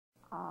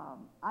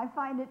I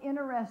find it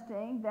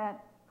interesting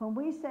that when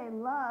we say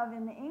love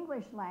in the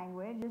English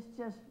language, it's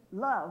just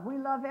love. We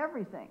love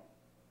everything.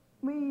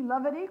 We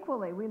love it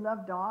equally. We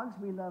love dogs.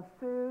 We love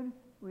food.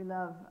 We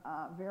love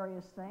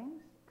various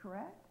things,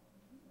 correct?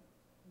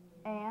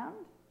 And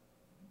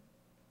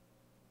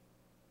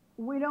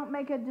we don't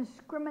make a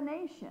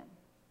discrimination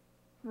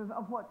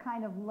of what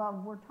kind of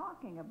love we're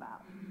talking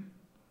about.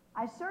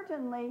 I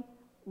certainly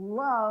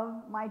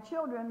love my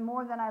children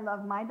more than I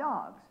love my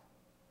dogs.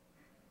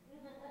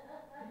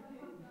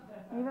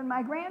 Even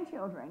my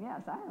grandchildren,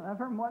 yes, I love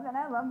her more than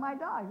I love my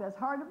dogs. That's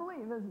hard to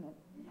believe, isn't it?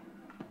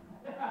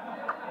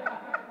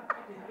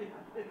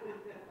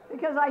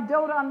 Because I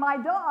dote on my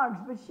dogs,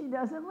 but she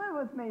doesn't live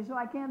with me, so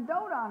I can't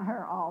dote on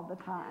her all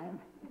the time.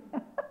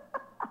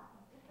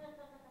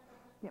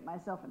 Get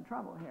myself in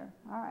trouble here.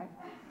 All right.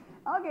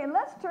 Okay,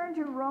 let's turn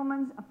to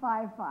Romans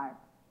 5:5.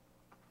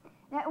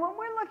 Now, when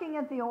we're looking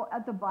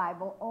at the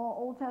Bible,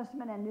 Old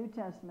Testament and New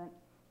Testament,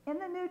 in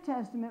the New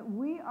Testament,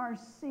 we are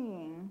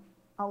seeing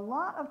a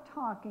lot of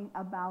talking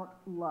about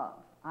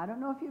love. I don't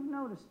know if you've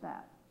noticed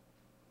that.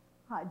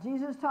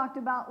 Jesus talked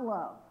about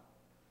love.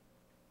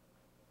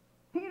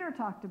 Peter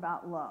talked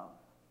about love.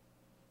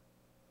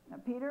 Now,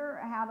 Peter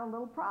had a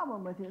little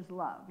problem with his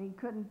love. He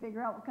couldn't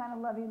figure out what kind of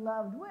love he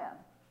loved with.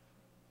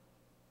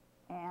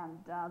 And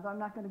though I'm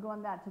not going to go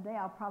into that today,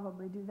 I'll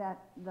probably do that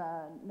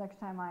the next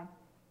time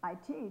I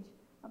teach.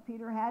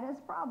 Peter had his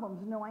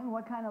problems knowing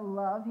what kind of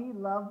love he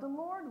loved the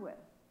Lord with.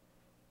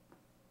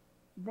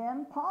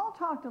 Then Paul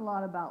talked a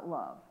lot about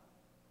love.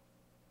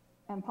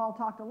 And Paul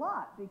talked a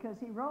lot because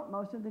he wrote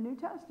most of the New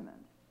Testament.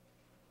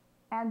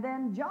 And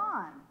then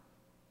John.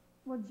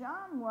 Well,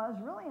 John was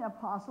really an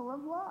apostle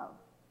of love.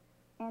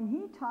 And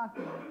he talked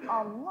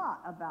a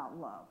lot about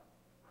love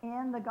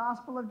in the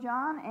Gospel of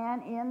John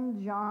and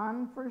in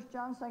John, 1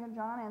 John, 2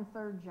 John, and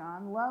 3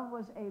 John. Love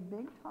was a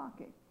big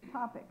topic.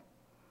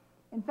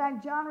 In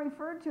fact, John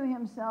referred to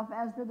himself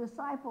as the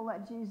disciple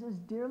that Jesus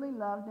dearly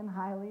loved and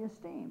highly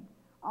esteemed,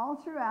 all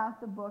throughout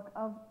the book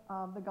of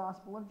the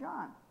Gospel of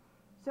John.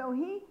 So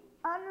he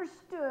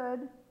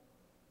understood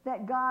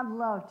that God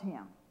loved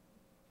him.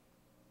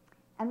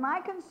 And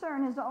my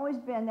concern has always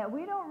been that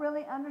we don't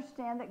really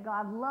understand that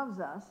God loves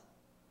us,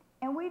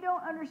 and we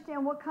don't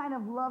understand what kind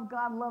of love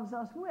God loves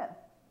us with.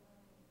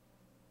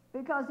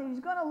 Because if he's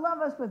going to love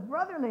us with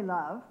brotherly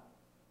love,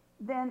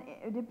 then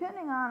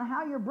depending on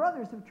how your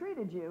brothers have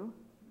treated you,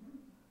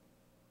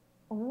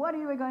 what are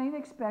you going to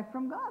expect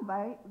from God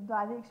by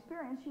the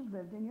experience you've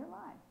lived in your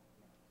life?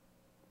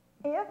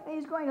 If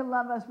he's going to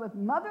love us with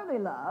motherly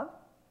love,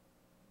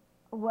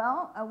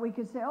 well, we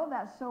could say, oh,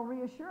 that's so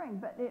reassuring,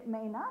 but it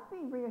may not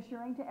be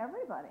reassuring to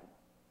everybody.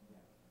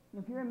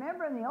 If you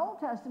remember in the Old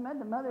Testament,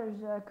 the mothers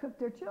cooked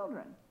their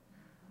children.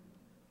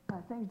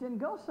 Things didn't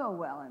go so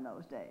well in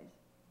those days.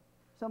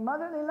 So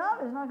motherly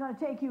love is not going to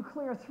take you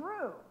clear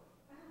through,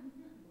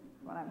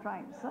 what I'm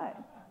trying to say.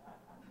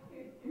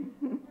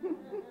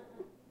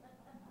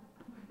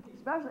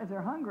 Especially if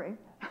they're hungry.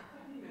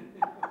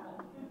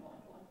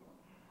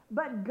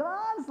 But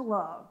God's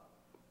love,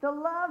 the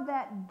love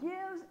that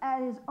gives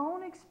at his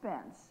own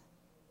expense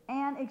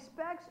and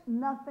expects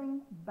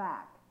nothing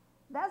back.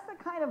 That's the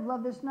kind of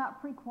love that's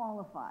not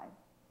pre-qualified.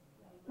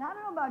 Now, I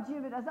don't know about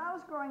you, but as I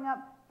was growing up,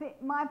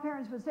 my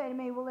parents would say to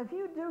me, well, if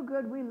you do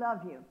good, we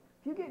love you.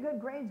 If you get good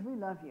grades, we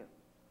love you.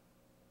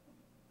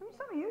 I mean,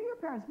 some of you, your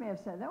parents may have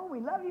said that. Oh, we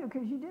love you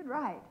because you did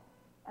right.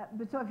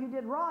 But so if you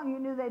did wrong, you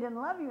knew they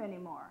didn't love you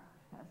anymore.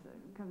 That's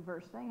a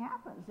converse thing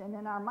happens. And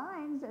in our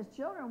minds, as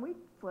children, we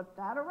flip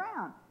that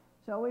around.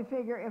 So we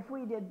figure if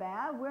we did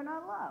bad, we're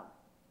not loved.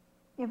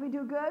 If we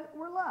do good,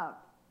 we're loved.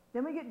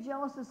 Then we get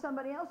jealous of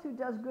somebody else who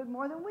does good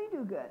more than we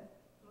do good.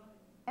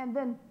 And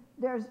then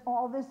there's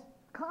all this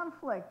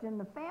conflict in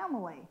the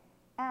family.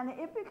 And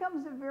it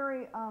becomes a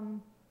very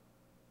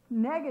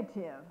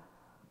negative,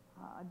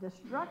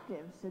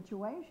 destructive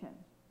situation.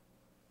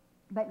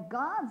 But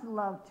God's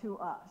love to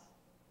us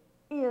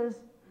is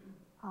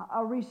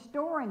a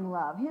restoring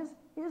love.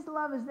 His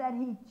love is that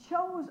he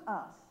chose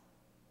us.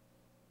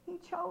 He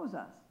chose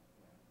us.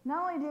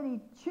 Not only did he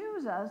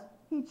choose us,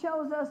 he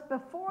chose us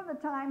before the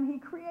time he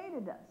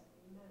created us.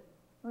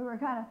 We were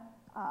kind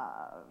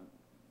of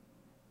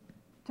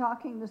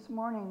talking this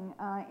morning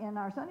in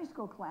our Sunday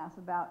school class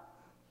about,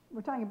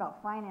 we're talking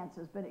about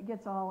finances, but it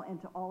gets all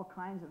into all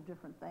kinds of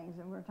different things,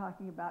 and we're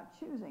talking about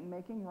choosing,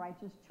 making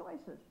righteous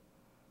choices,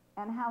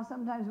 and how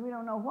sometimes we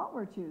don't know what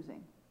we're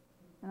choosing.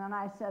 And then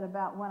I said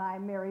about when I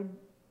married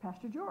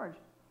Pastor George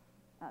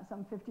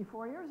some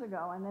 54 years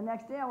ago, and the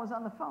next day I was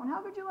on the phone,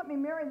 how could you let me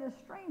marry this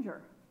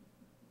stranger?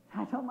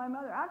 I told my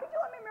mother, how could you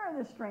let me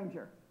marry this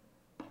stranger?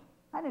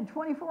 In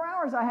 24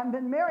 hours I haven't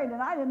been married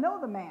and I didn't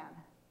know the man.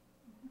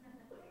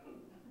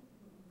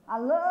 I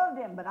loved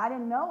him, but I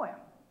didn't know him.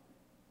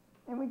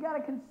 And we got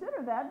to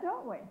consider that,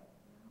 don't we?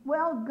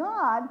 Well,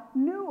 God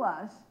knew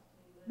us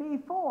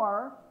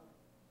before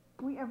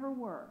we ever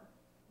were.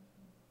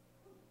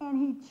 And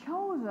he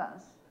chose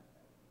us.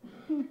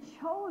 He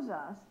chose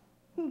us.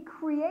 He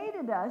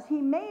created us.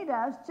 He made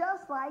us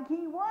just like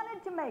he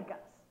wanted to make us.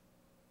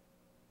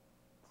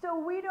 so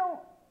we don't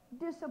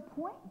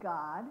disappoint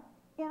God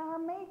in our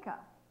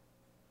makeup.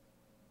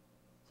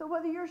 So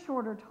whether you're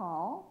short or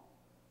tall,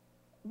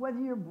 whether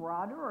you're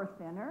broader or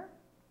thinner,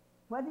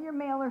 whether you're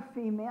male or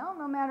female,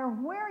 no matter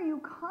where you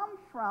come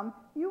from,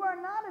 you are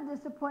not a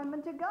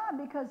disappointment to God,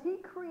 because he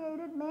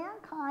created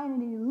mankind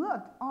and he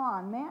looked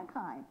on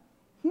mankind,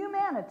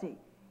 humanity,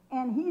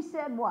 and he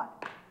said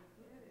what?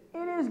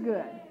 It is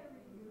good.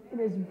 It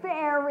is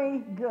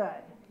very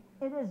good.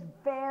 It is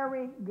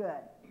very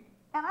good.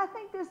 And I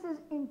think this is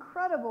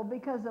incredible,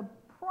 because the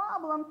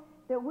problem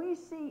that we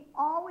see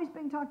always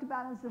being talked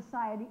about in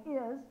society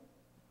is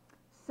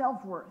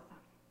self-worth.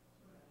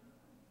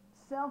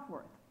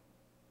 Self-worth.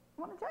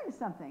 I want to tell you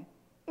something.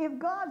 If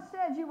God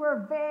said you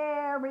were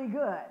very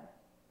good,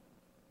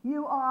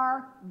 you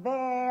are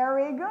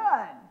very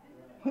good.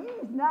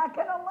 He's not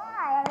going to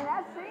lie. I mean,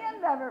 that's the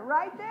end of it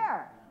right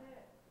there.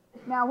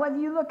 Now, whether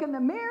you look in the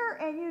mirror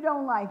and you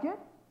don't like it,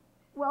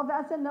 well,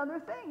 that's another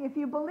thing. If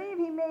you believe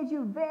he made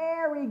you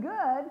very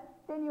good,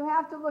 then you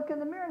have to look in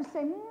the mirror and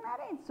say, that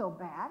ain't so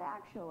bad,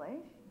 actually.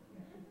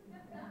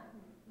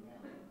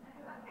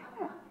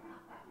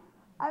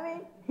 I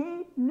mean,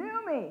 he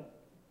knew me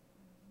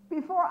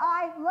before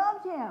I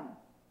loved him.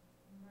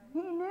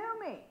 He knew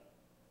me.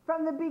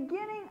 From the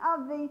beginning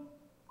of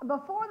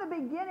before the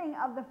beginning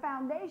of the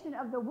foundation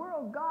of the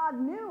world, God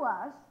knew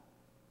us.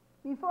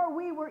 Before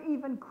we were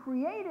even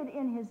created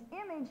in his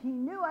image, he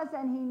knew us,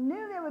 and he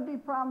knew there would be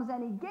problems,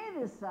 and he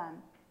gave his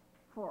son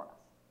for us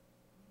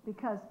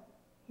because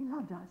he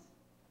loved us.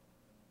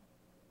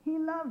 He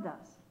loved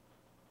us.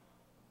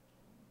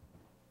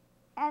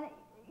 And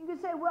you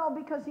could say, well,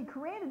 because he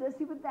created us,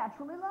 he would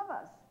naturally love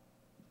us.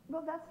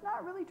 Well, that's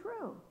not really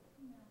true.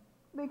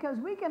 Because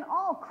we can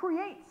all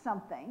create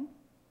something.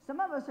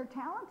 Some of us are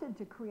talented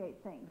to create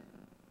things.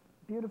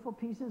 Beautiful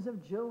pieces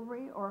of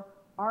jewelry or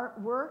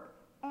artwork.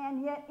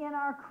 And yet in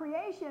our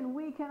creation,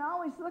 we can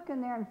always look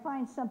in there and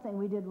find something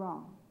we did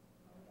wrong.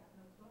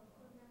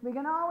 We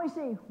can always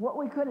see what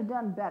we could have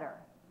done better,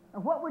 or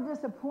what we're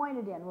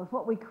disappointed in with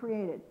what we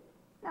created.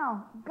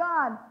 Now,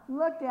 God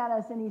looked at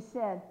us and he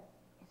said,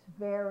 it's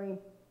very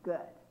good.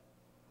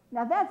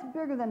 Now, that's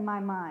bigger than my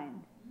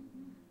mind.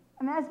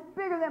 And that's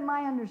bigger than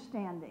my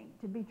understanding,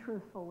 to be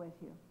truthful with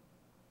you.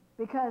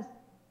 Because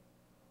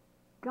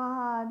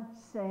God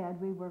said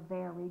we were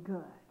very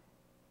good.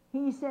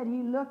 He said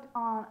he looked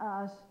on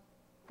us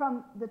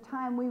from the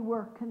time we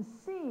were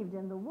conceived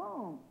in the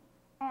womb.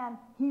 And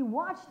he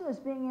watched us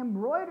being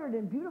embroidered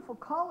in beautiful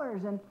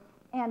colors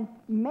and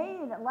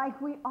made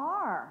like we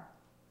are.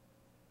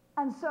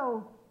 And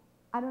so,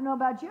 I don't know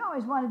about you, I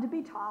always wanted to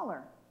be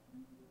taller.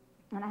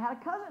 And I had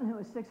a cousin who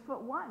was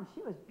 6'1".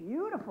 She was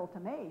beautiful to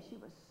me. She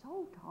was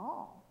so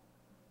tall.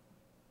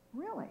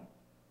 Really.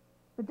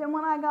 But then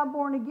when I got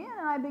born again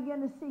and I began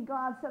to see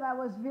God said I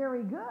was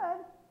very good,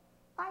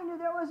 I knew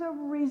there was a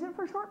reason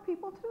for short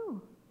people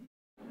too.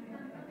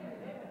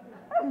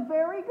 It was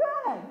very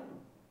good.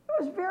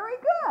 It was very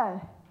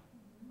good.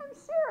 I'm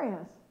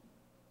serious.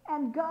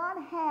 And God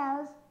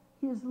has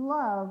his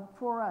love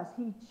for us.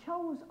 He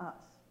chose us.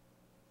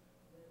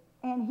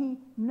 And he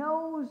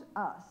knows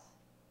us.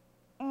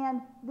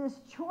 And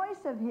this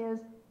choice of his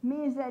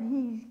means that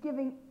he's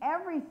giving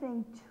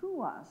everything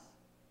to us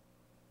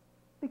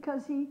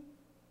because he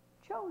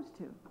chose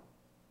to,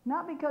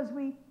 not because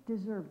we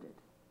deserved it.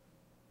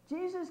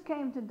 Jesus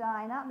came to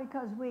die not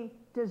because we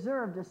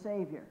deserved a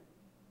Savior.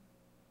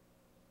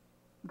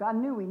 God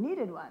knew we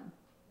needed one.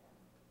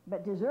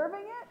 But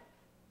deserving it?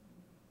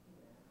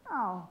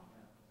 No.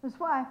 That's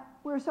why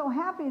we're so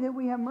happy that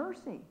we have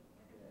mercy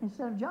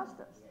instead of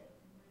justice.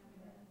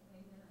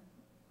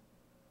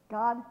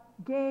 God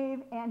gave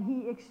and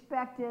he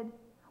expected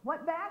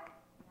what back?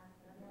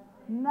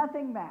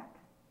 Nothing back.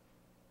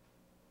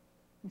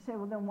 You say,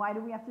 well, then why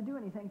do we have to do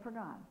anything for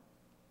God?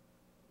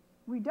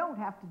 We don't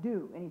have to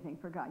do anything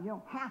for God. You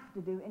don't have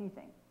to do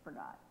anything for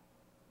God.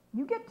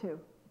 You get to.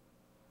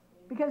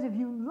 Because if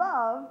you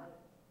love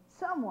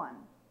someone,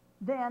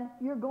 then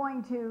you're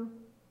going to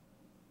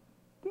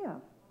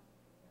give.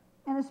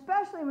 And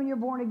especially when you're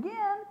born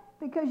again,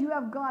 because you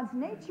have God's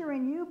nature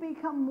in you,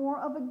 become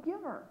more of a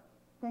giver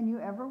than you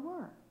ever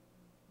were.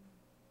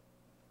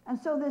 And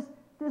so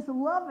this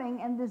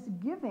loving and this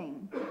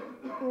giving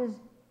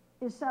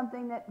is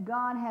something that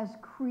God has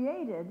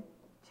created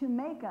to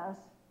make us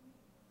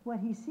what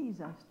he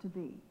sees us to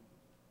be.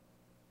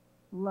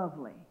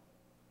 Lovely,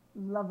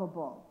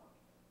 lovable,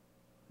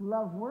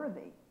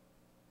 love-worthy.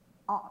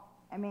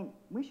 I mean,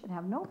 we should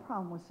have no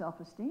problem with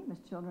self-esteem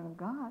as children of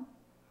God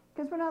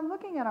because we're not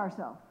looking at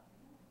ourselves.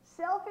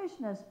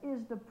 Selfishness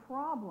is the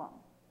problem.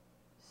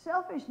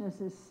 Selfishness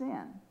is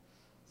sin.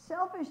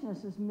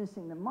 Selfishness is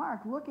missing the mark.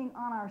 Looking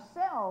on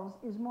ourselves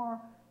is more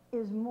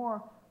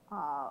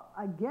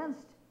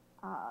against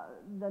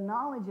the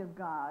knowledge of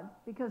God,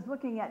 because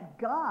looking at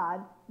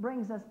God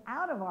brings us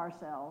out of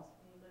ourselves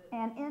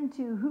and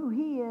into who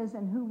he is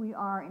and who we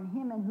are in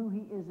him and who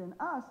he is in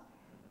us.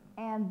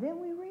 And then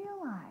we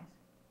realize,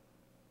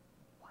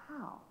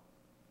 wow,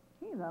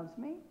 he loves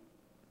me.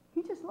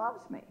 He just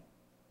loves me.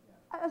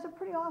 That's a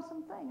pretty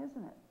awesome thing,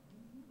 isn't it?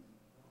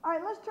 All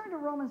right, let's turn to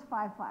Romans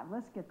 5:5.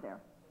 Let's get there.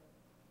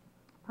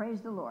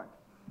 Praise the Lord.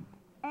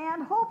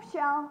 And hope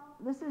shall,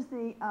 this is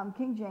the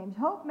King James,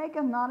 hope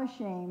maketh not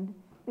ashamed,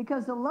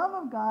 because the love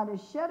of God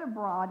is shed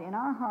abroad in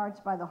our hearts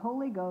by the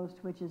Holy Ghost,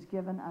 which is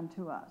given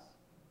unto us.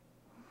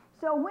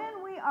 So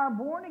when we are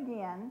born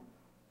again,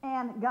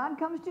 and God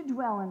comes to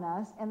dwell in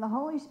us, and the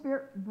Holy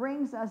Spirit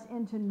brings us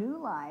into new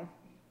life,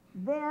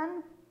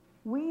 then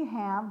we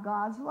have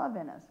God's love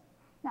in us.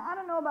 Now, I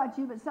don't know about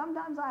you, but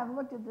sometimes I've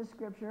looked at this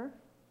scripture.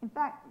 In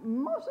fact,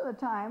 most of the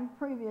time,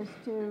 previous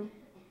to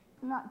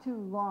not too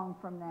long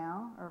from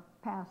now, or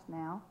past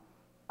now,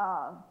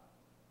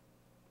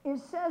 it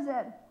says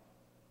that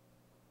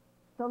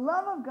the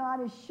love of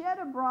God is shed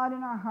abroad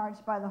in our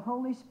hearts by the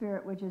Holy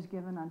Spirit, which is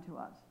given unto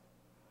us.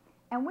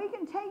 And we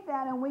can take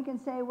that and we can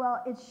say,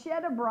 well, it's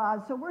shed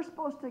abroad, so we're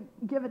supposed to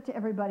give it to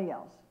everybody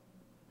else.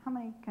 How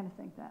many kind of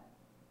think that?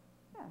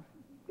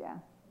 Yeah.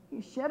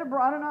 He's shed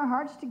abroad in our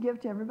hearts to give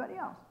to everybody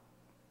else.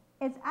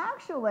 It's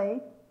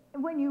actually,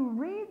 when you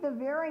read the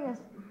various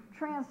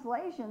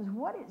translations,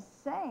 what it's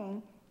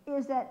saying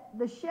is that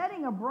the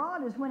shedding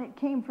abroad is when it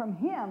came from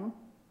him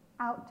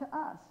out to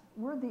us.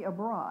 We're the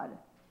abroad.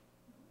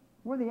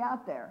 We're the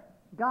out there.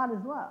 God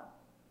is love.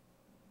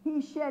 He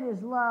shed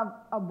his love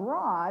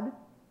abroad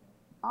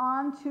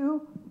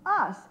onto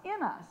us,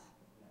 in us.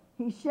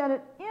 He shed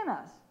it in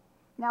us.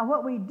 Now,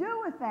 what we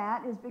do with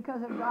that is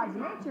because of God's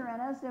nature in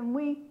us, and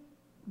we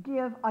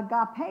give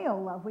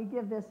agapeo love. We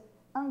give this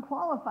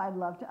unqualified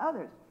love to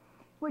others,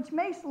 which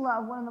makes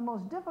love one of the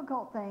most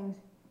difficult things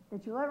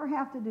that you'll ever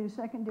have to do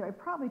secondary,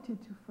 probably to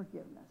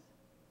forgiveness.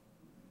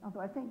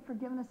 Although I think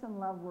forgiveness and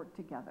love work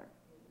together.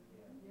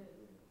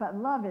 But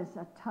love is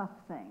a tough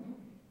thing.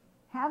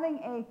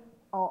 Having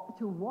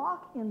to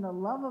walk in the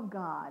love of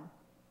God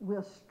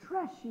will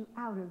stretch you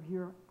out of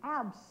your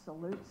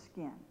absolute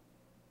skin.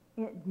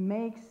 It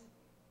makes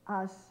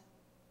us,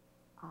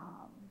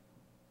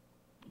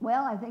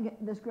 I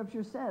think the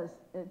scripture says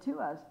to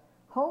us,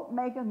 hope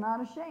maketh not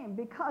ashamed,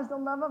 because the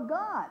love of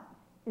God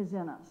is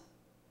in us.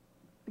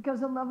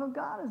 Because the love of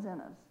God is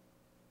in us.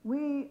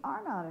 We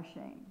are not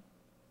ashamed.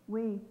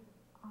 We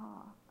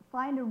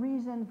find a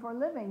reason for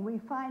living. We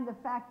find the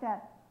fact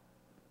that,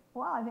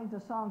 I think the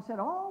song said,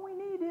 all we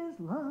need is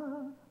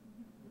love.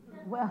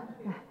 Well,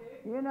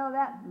 you know,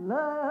 that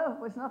love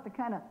was not the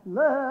kind of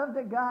love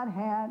that God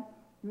had.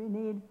 We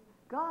need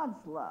God's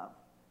love,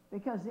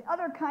 because the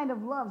other kind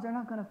of loves are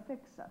not going to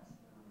fix us.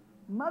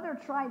 Mother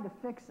tried to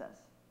fix us,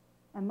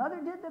 and Mother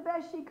did the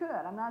best she could.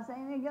 I'm not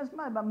saying anything against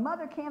Mother, but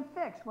Mother can't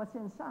fix what's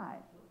inside.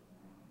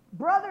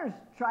 Brothers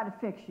try to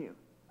fix you.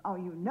 Oh,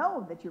 you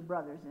know that your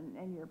brothers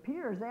and your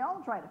peers, they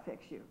all try to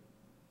fix you.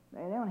 They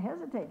don't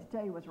hesitate to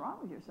tell you what's wrong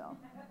with yourself.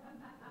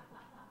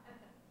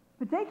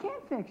 But they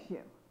can't fix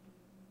you.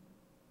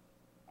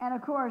 And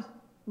of course,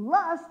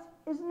 lust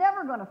is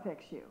never going to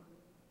fix you.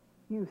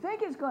 You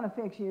think it's going to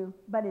fix you,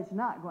 but it's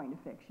not going to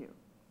fix you.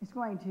 It's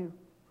going to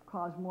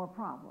cause more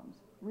problems,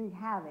 wreak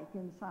havoc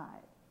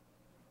inside.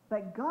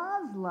 But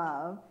God's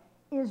love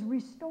is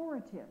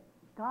restorative.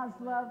 God's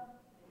love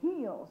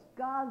heals.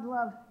 God's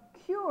love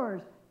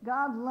cures.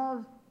 God's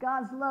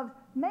love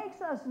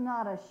makes us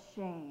not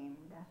ashamed,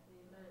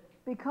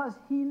 because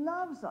he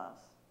loves us.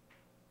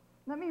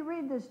 Let me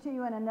read this to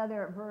you in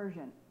another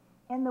version.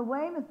 In the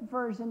Weymouth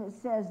version, it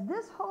says,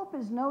 this hope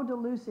is no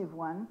delusive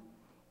one,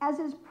 as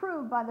is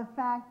proved by the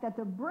fact that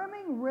the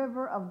brimming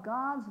river of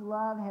God's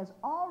love has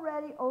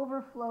already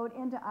overflowed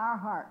into our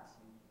hearts,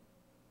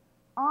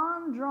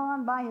 on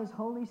drawn by his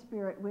Holy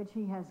Spirit, which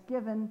he has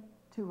given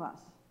to us.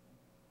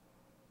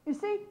 You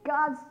see,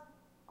 God's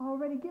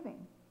already giving,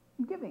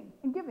 and giving,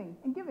 and giving,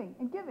 and giving,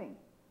 and giving.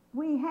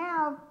 We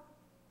have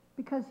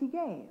because he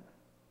gave.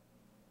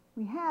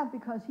 We have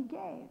because he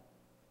gave.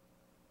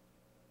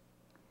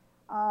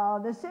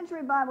 The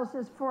Century Bible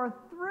says, for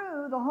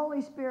through the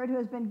Holy Spirit who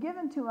has been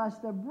given to us,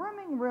 the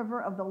brimming river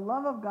of the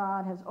love of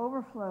God has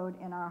overflowed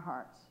in our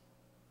hearts.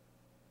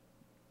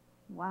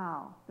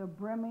 Wow, the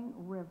brimming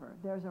river.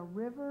 There's a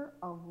river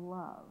of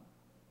love.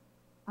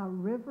 A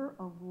river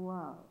of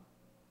love.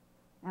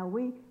 Now,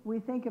 we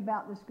think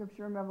about the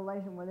scripture in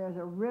Revelation where there's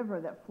a river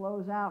that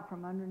flows out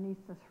from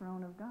underneath the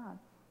throne of God.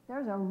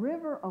 There's a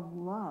river of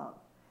love.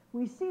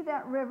 We see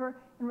that river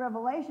in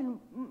Revelation.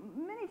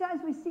 Many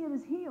times we see it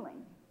as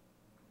healing.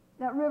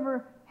 That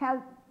river has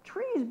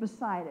trees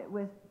beside it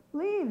with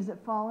leaves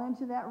that fall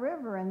into that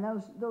river, and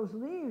those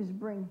leaves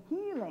bring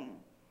healing,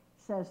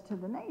 says to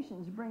the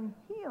nations, bring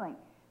healing.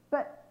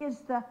 But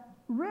the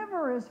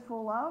river is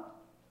full of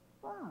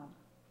love.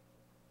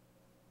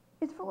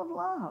 It's full of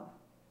love.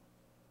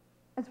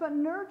 It's what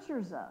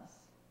nurtures us.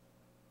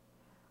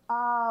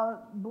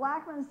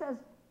 Blackman says,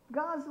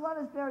 God's love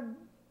has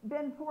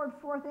been poured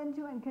forth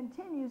into and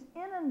continues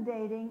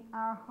inundating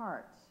our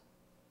hearts.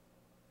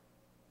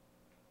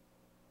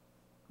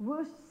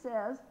 Woost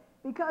says,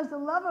 because the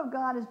love of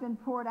God has been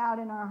poured out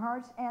in our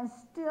hearts and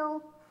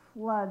still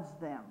floods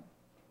them.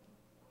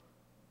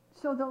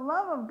 So the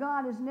love of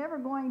God is never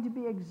going to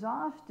be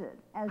exhausted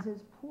as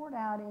it's poured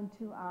out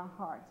into our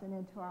hearts and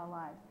into our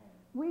lives.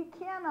 We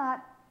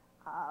cannot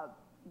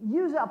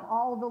use up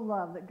all the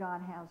love that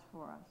God has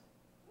for us.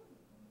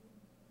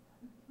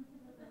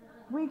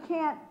 We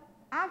can't,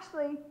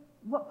 actually,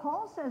 what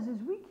Paul says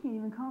is we can't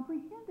even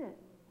comprehend it.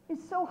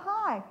 It's so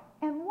high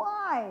and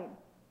wide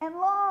and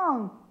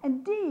long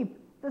and deep,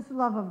 this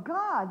love of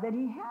God that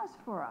he has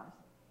for us.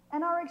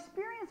 And our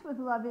experience with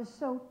love is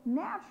so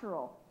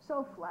natural,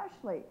 so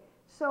fleshly,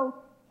 so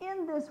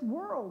in this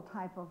world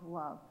type of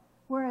love,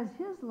 whereas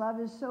his love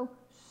is so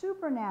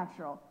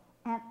supernatural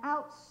and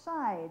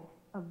outside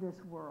of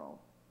this world.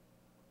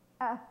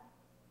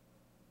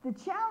 The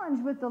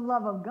challenge with the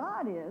love of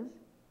God is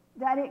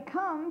that it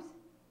comes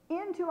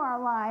into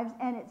our lives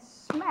and it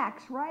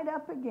smacks right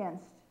up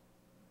against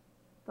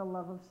the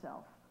love of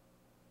self.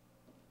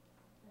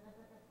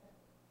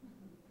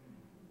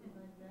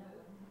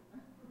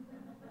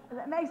 Does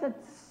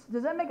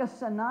that make a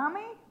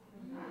tsunami?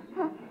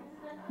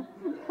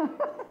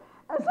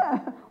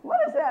 What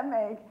does that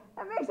make?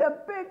 That makes a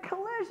big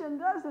collision,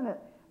 doesn't it?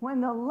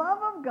 When the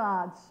love of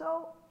God,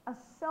 so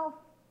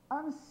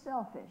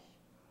unselfish,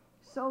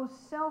 so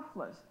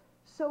selfless,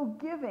 so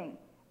giving,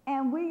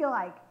 and we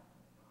like,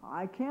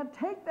 I can't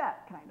take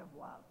that kind of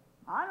love.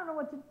 I don't know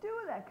what to do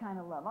with that kind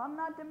of love. I'm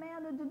not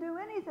demanded to do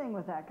anything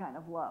with that kind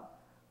of love.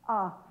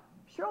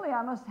 Surely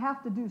I must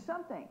have to do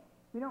something.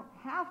 We don't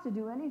have to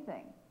do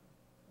anything.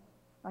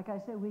 Like I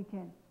said, we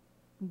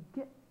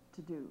get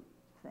to do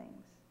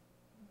things.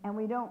 And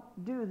we don't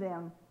do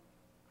them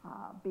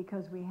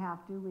because we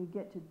have to. We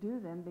get to do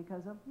them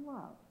because of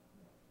love.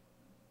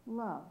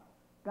 Love.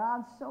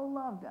 God so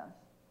loved us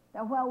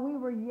that while we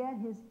were yet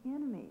his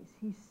enemies,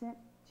 he sent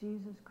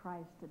Jesus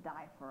Christ to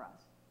die for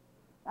us.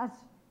 That's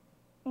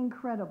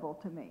incredible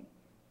to me.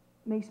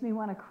 Makes me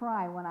want to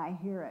cry when I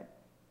hear it.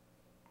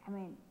 I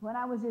mean, when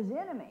I was his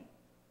enemy,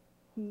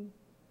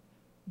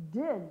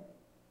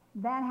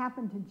 that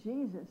happened to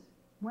Jesus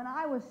when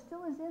I was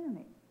still his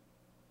enemy,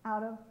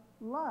 out of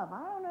love. I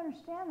don't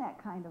understand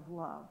that kind of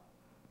love.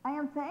 I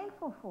am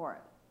thankful for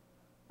it.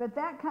 But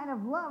that kind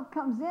of love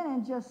comes in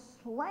and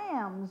just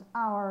slams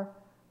our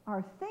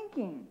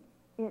thinking.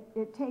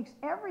 It takes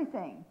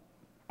everything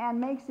and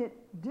makes it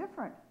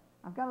different.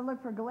 I've got to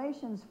look for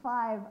Galatians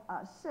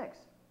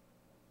 5:6.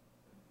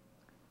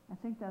 I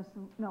think that's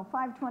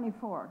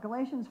 5:24.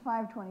 Galatians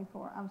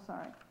 5:24. I'm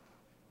sorry.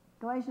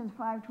 Galatians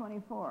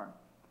 5:24.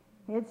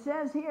 It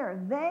says here,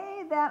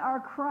 they that are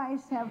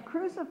Christ have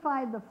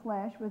crucified the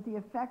flesh with the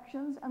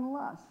affections and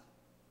lusts.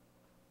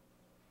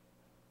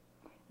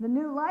 The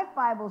New Life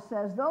Bible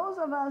says, those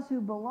of us who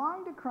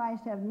belong to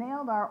Christ have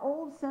nailed our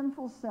old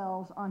sinful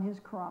selves on his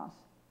cross.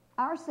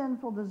 Our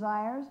sinful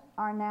desires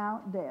are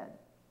now dead.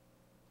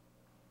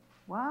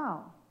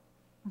 Wow.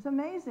 It's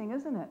amazing,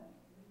 isn't it?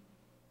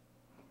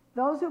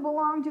 Those who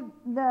belong to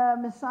the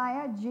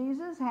Messiah,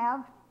 Jesus,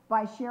 have,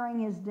 by sharing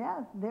his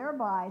death,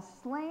 thereby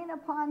slain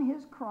upon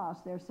his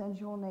cross their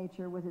sensual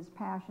nature with its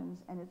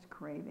passions and its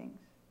cravings.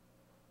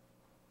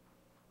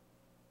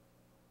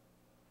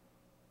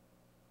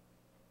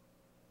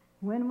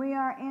 When we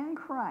are in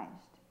Christ,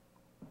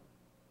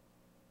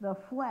 the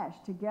flesh,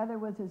 together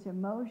with its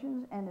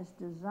emotions and its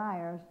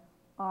desires,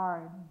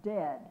 are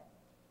dead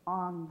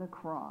on the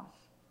cross.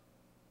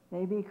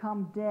 They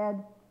become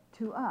dead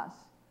to us.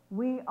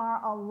 We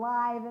are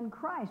alive in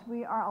Christ.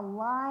 We are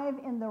alive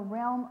in the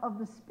realm of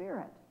the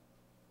Spirit.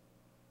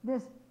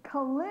 This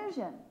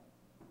collision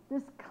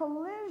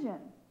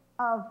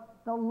of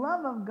the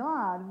love of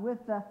God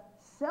with the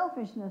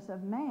selfishness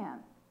of man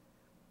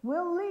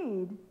will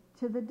lead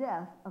to the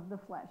death of the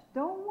flesh.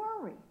 Don't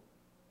worry.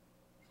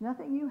 There's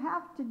nothing you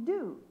have to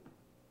do.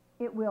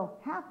 It will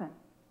happen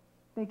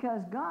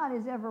because God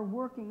is ever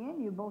working in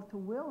you both to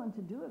will and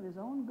to do of his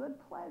own good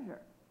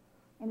pleasure.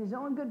 And his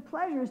own good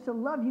pleasure is to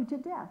love you to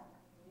death.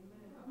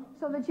 Amen.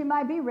 So that you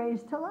might be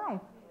raised to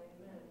life.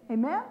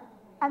 Amen. Amen?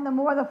 And the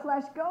more the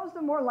flesh goes,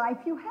 the more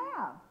life you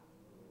have.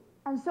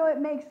 And so it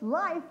makes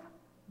life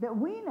that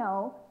we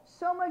know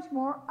so much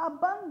more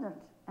abundant.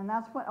 And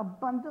that's what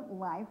abundant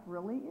life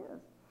really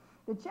is.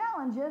 The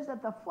challenge is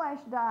that the flesh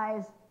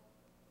dies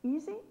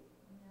easy?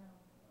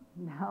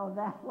 No,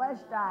 that flesh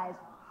dies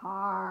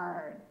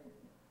hard.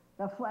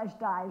 The flesh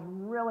dies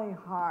really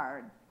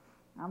hard.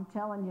 I'm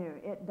telling you,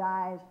 it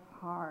dies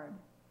hard.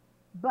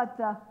 But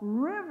the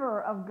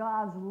river of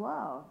God's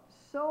love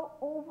so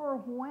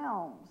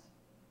overwhelms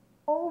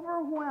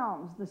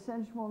the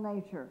sensual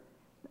nature,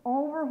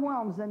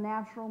 overwhelms the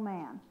natural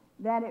man,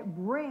 that it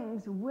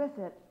brings with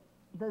it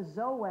the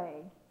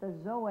Zoe,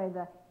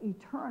 the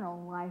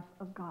eternal life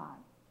of God.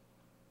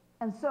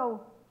 And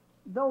so,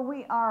 though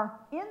we are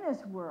in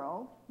this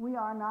world, we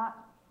are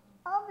not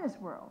of this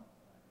world.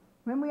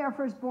 When we are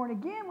first born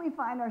again, we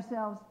find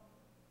ourselves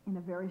in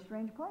a very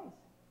strange place.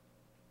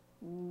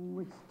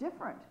 It's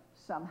different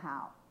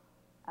somehow.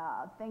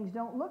 Things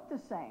don't look the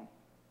same.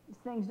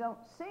 Things don't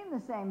seem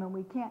the same, and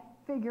we can't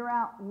figure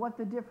out what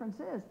the difference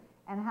is.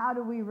 And how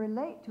do we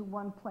relate to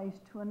one place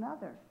to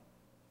another?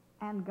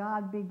 And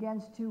God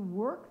begins to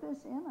work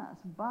this in us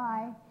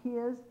by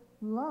his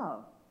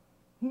love.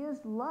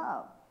 His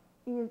love,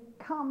 it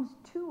comes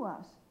to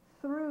us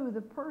through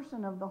the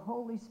person of the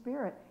Holy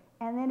Spirit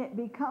And then it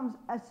becomes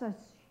a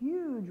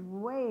huge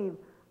wave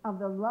of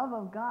the love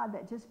of God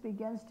that just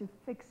begins to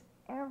fix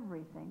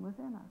everything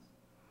within us.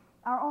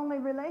 Our only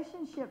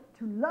relationship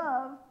to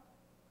love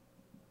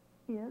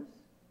is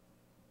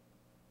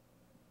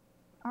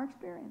our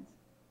experience.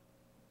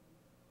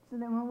 So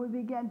then when we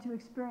begin to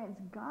experience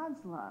God's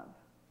love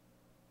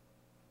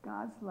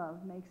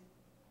makes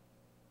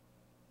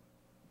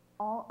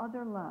all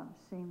other love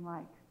seem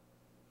like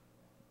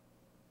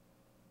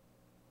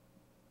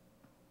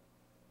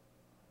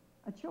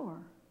a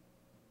chore.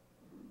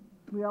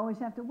 We always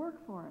have to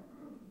work for it.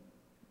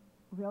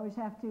 We always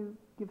have to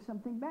give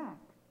something back.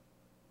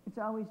 It's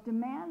always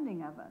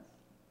demanding of us.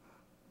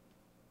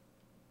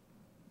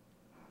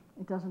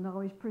 It doesn't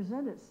always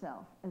present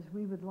itself as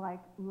we would like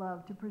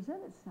love to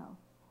present itself.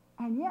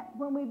 And yet,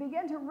 when we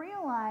begin to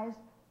realize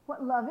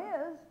what love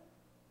is,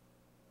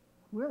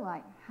 we're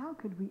like, how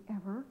could we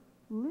ever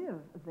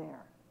live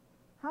there?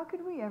 How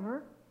could we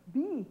ever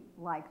be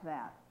like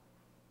that?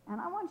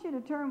 And I want you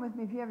to turn with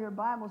me, if you have your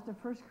Bibles, to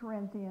 1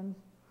 Corinthians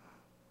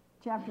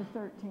chapter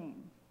 13.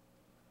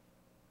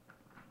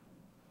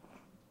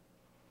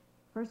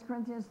 1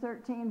 Corinthians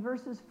 13,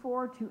 verses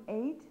 4 to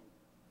 8.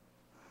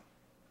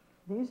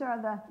 This is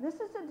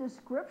a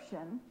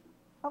description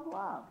of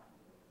love.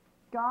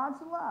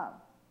 God's love.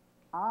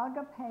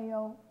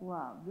 Agapeo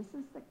love. This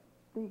is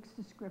the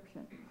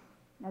description.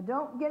 Now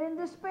don't get in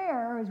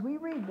despair as we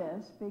read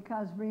this,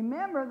 because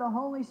remember the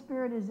Holy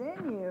Spirit is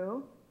in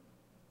you,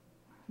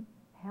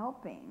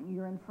 helping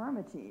your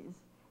infirmities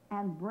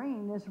and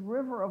bringing this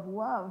river of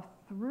love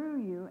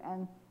through you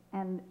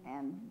and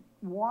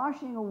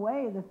washing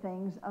away the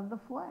things of the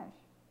flesh.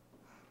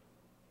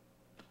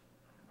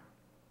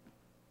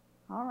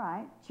 All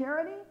right,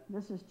 charity,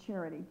 this is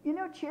charity. You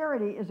know,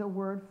 charity is a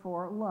word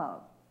for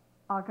love.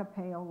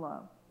 Agapeo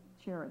love,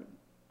 charity.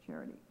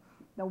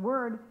 The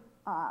word,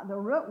 the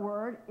root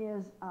word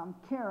is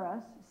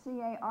charis,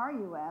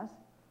 C-A-R-U-S,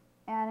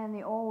 and in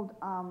the old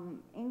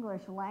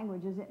English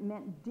languages it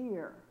meant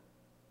dear,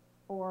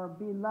 or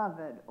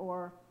beloved,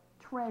 or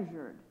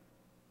treasured,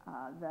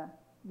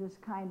 this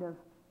kind of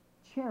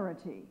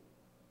charity.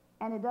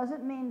 And it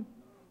doesn't mean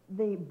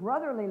the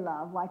brotherly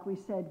love, like we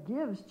said,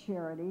 gives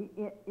charity.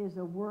 It is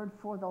a word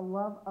for the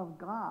love of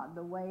God,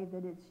 the way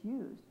that it's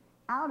used.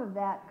 Out of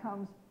that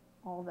comes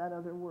all that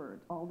other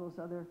words, all those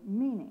other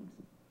meanings.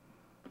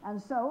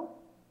 And so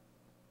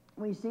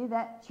we see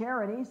that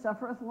charity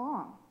suffereth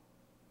long.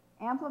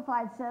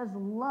 Amplified says,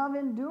 love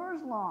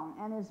endures long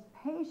and is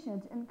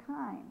patient and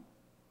kind.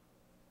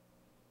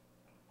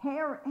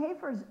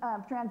 Hafer's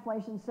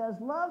translation says,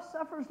 love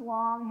suffers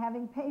long,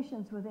 having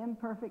patience with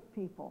imperfect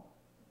people.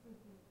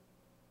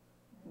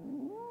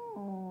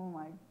 Oh,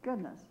 my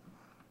goodness.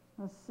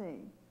 Let's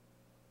see.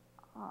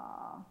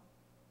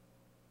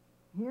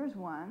 Here's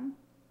one.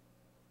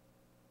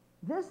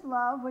 This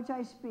love which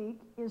I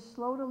speak is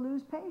slow to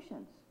lose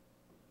patience.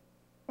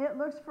 It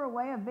looks for a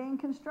way of being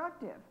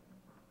constructive.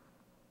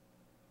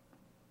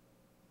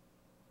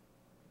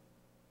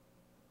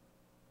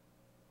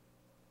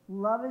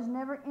 Love is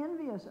never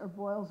envious or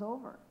boils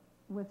over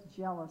with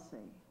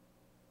jealousy.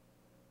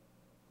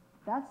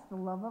 That's the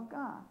love of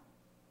God.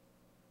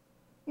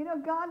 You know,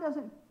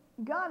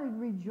 God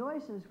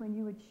rejoices when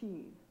you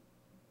achieve.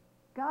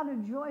 God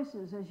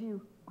rejoices as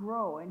you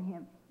grow in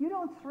Him. You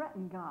don't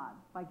threaten God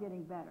by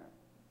getting better.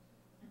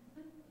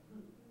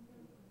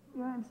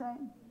 You know what I'm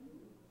saying?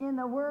 In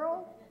the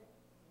world,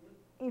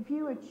 if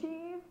you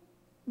achieve,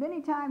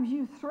 many times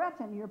you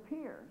threaten your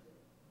peers.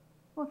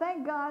 Well,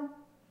 thank God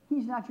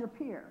He's not your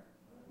peer.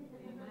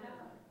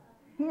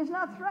 He is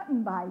not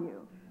threatened by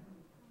you.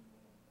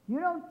 You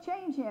don't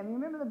change Him. You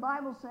remember the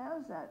Bible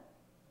says that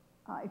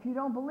if you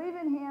don't believe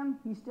in Him,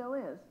 He still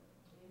is.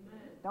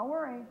 Amen. Don't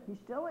worry, He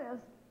still is.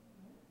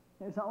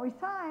 There's always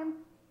time.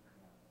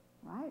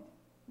 Right?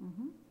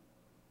 Mm-hmm.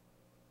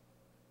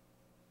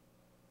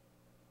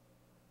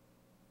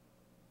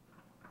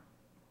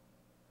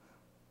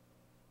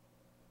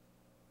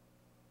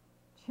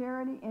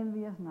 Charity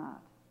envieth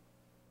not.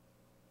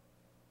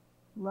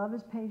 Love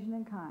is patient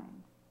and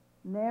kind,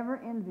 never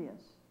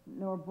envious,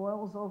 nor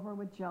boils over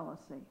with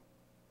jealousy.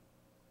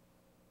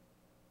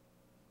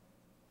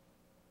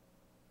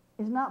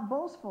 Is not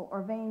boastful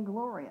or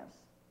vainglorious.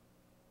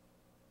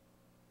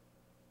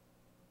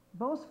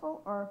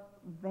 Boastful or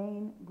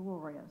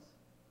vainglorious.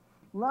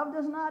 Love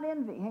does not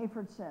envy,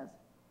 Hayford says.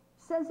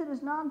 Since it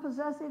is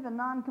non-possessive and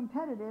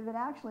non-competitive, it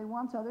actually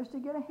wants others to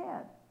get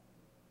ahead.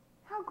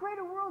 How great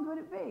a world would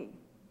it be?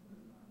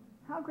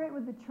 How great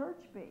would the church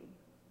be?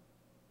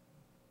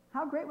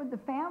 How great would the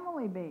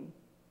family be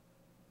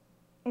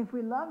if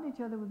we loved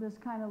each other with this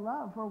kind of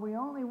love, where we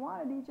only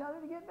wanted each other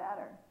to get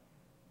better?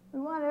 We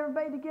wanted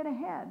everybody to get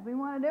ahead. We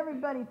wanted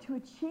everybody to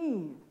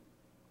achieve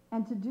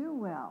and to do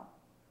well.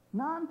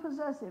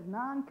 Non-possessive,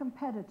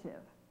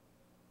 non-competitive.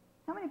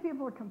 How many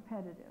people are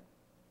competitive?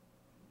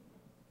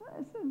 Well,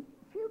 it's a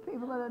few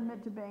people that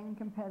admit to being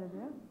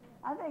competitive.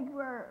 I think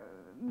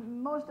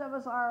most of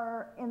us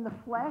are in the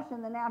flesh,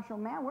 in the natural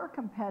man. We're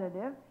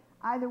competitive,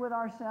 either with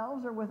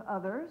ourselves or with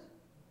others.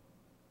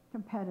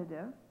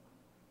 Competitive.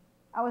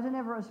 I was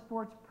never a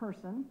sports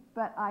person,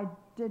 but I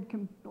did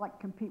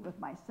compete with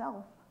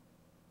myself.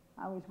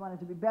 I always wanted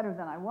to be better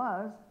than I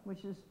was,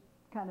 which is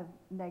kind of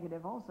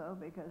negative also,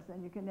 because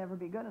then you can never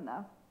be good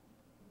enough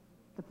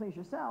to please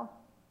yourself.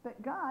 But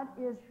God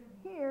is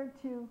here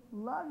to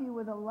love you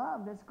with a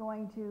love that's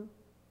going to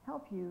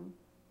help you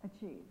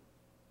achieve.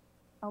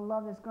 A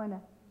love that's going to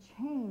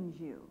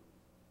change you.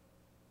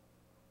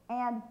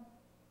 And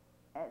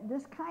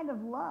this kind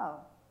of love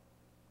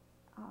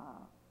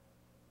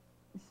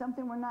is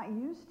something we're not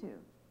used to.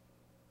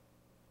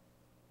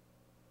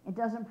 It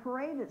doesn't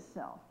parade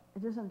itself.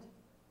 It isn't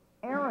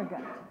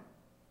arrogant.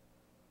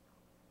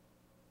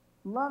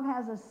 Love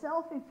has a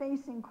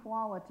self-effacing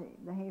quality,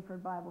 the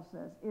Hayford Bible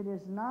says. It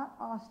is not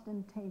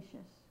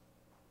ostentatious.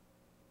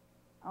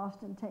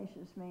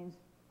 Ostentatious means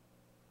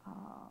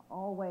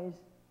always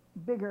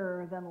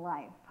bigger than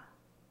life,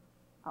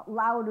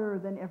 louder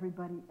than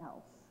everybody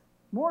else,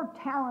 more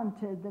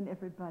talented than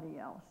everybody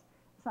else.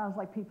 Sounds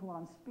like people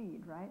on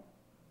speed, right?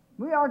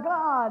 We are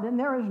God, and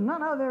there is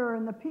none other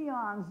in the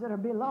peons that are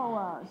below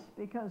us,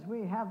 because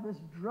we have this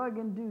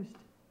drug-induced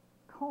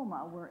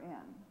coma we're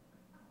in.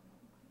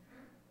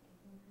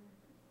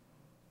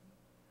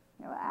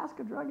 You know, ask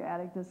a drug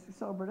addict that's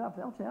sobered up,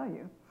 they'll tell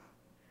you.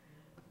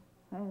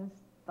 They just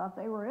thought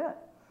they were it.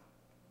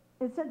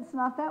 It's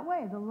not that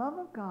way. The love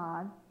of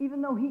God,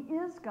 even though he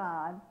is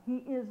God, he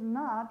is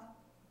not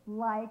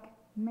like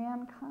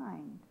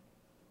mankind.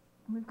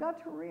 We've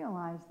got to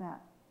realize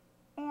that.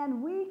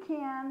 And we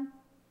can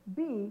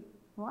be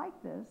like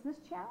this. This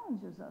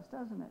challenges us,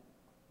 doesn't it?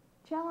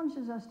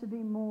 Challenges us to be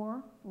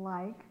more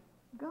like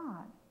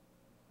God.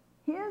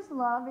 His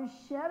love is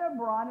shed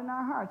abroad in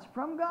our hearts.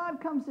 From God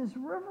comes this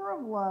river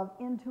of love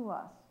into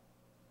us.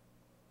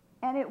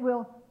 And it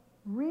will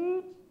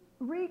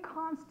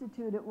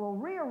reconstitute, it will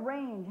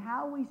rearrange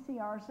how we see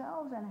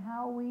ourselves and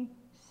how we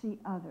see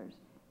others.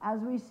 As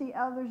we see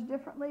others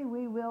differently,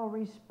 we will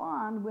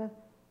respond with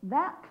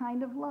that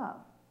kind of love.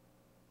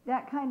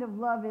 That kind of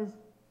love is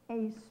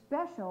a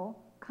special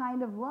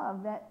kind of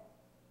love that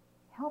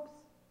helps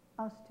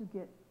us to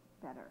get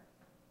better.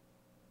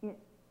 It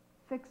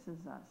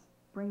fixes us,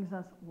 brings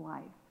us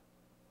life,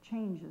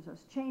 changes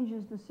us,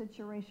 changes the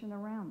situation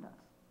around us.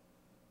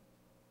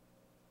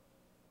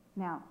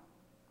 Now,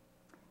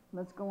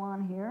 let's go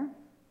on here.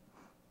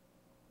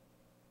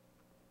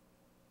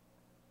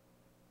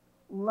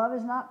 Love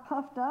is not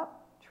puffed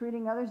up,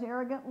 treating others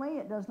arrogantly.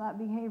 It does not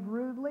behave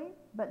rudely,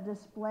 but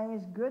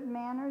displays good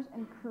manners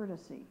and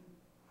courtesy.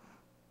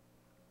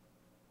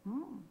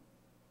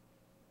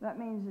 That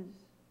means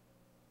it's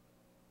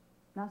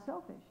not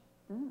selfish,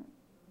 isn't it?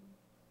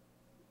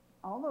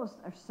 All those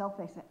are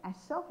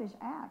selfish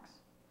acts.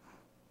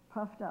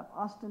 Puffed up,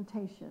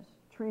 ostentatious,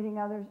 treating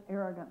others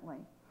arrogantly.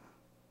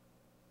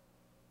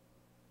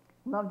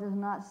 Love does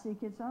not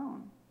seek its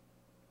own,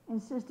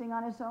 insisting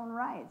on its own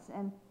rights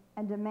and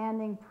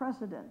demanding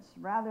precedence.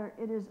 Rather,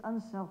 it is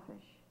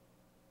unselfish.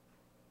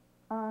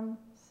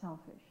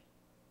 Unselfish.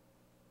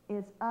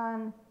 It's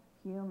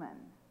unhuman.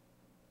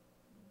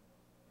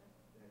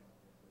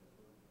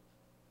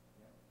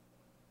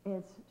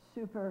 It's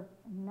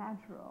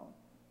supernatural.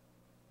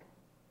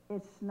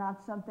 It's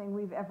not something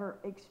we've ever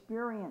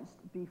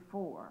experienced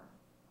before.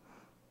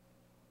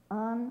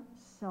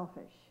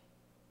 Unselfish.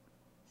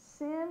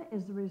 Sin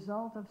is the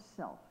result of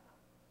self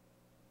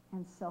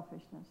and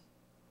selfishness.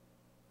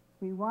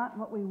 We want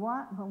what we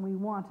want when we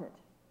want it.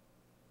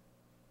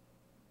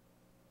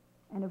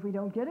 And if we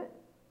don't get it,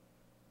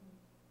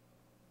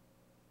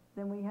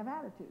 then we have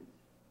attitudes.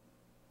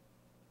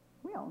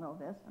 We all know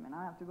this. I mean,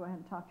 I have to go ahead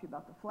and talk to you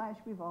about the flesh.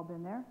 We've all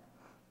been there.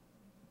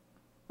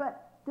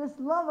 But this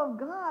love of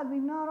God,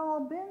 we've not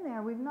all been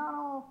there. We've not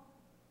all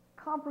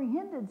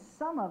comprehended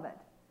some of it.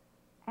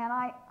 And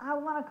I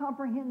want to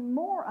comprehend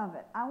more of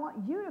it. I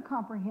want you to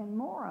comprehend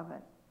more of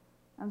it.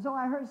 And so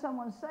I heard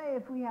someone say,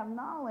 if we have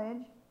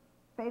knowledge,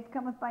 faith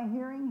cometh by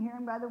hearing,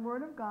 hearing by the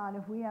word of God.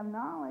 If we have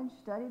knowledge,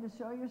 study to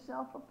show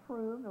yourself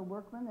approved, a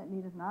workman that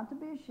needeth not to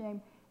be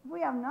ashamed. If we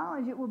have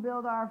knowledge, it will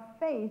build our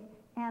faith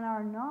and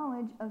our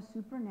knowledge of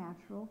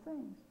supernatural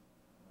things,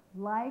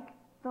 like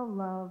the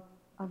love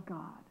of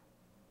God.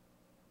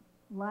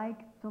 Like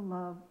the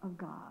love of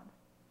God.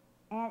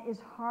 And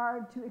it's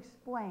hard to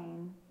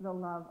explain the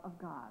love of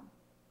God.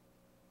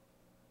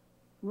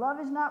 Love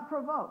is not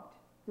provoked,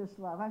 this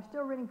love. I'm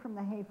still reading from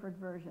the Hayford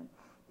version.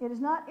 It is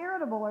not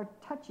irritable or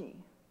touchy,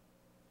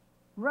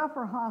 rough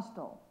or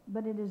hostile,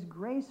 but it is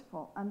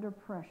graceful under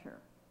pressure.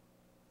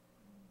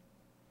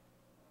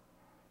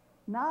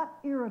 Not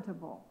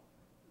irritable,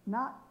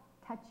 not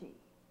touchy,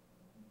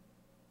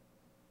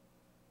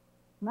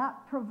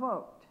 not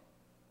provoked.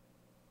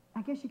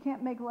 I guess you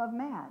can't make love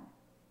mad.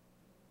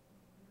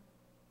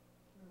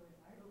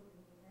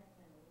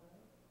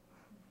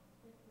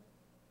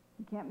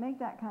 You can't make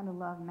that kind of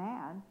love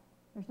mad.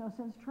 There's no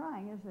sense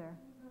trying, is there?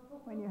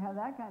 When you have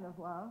that kind of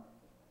love,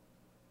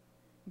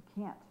 you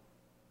can't.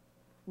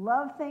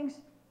 Love thinks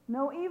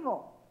no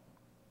evil.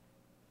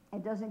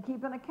 It doesn't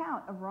keep an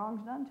account of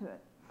wrongs done to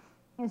it.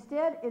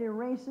 Instead, it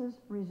erases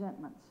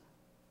resentments.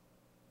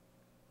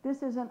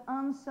 This is an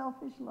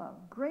unselfish love,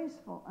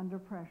 graceful under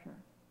pressure.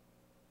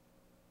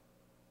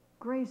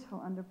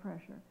 Graceful under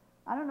pressure.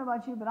 I don't know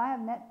about you, but I have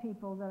met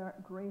people that are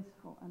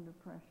graceful under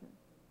pressure.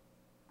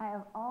 I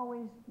have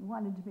always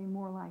wanted to be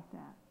more like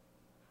that.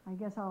 I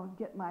guess I'll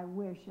get my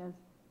wish as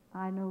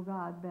I know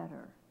God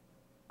better.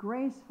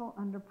 Graceful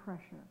under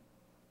pressure.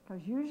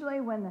 Because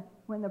usually when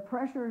the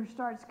pressure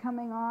starts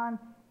coming on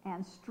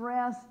and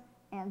stress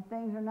and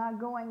things are not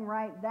going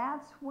right,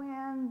 that's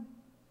when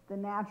the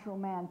natural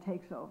man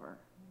takes over.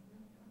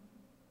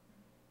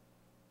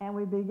 And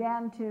we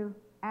began to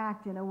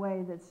act in a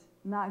way that's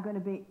not going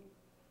to be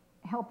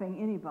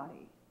helping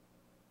anybody.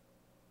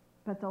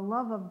 But the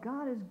love of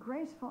God is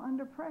graceful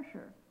under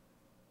pressure.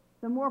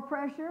 The more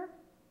pressure,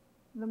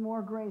 the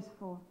more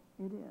graceful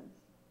it is.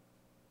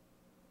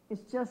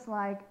 It's just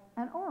like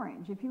an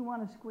orange. If you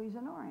want to squeeze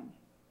an orange,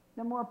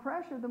 the more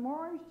pressure, the more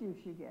orange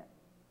juice you get.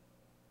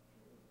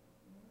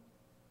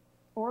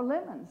 Or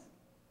lemons.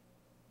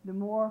 The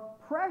more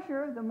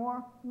pressure, the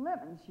more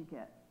lemons you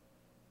get.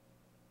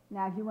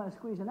 Now, if you want to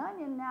squeeze an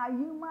onion, now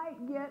you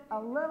might get a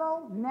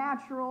little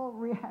natural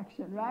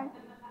reaction, right?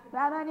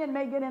 That onion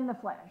may get in the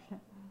flesh.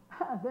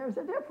 There's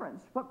a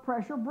difference. What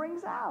pressure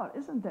brings out,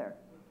 isn't there?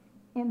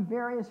 In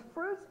various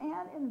fruits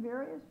and in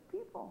various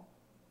people.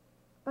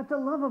 But the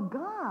love of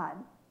God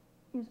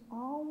is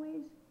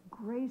always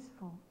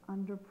graceful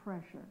under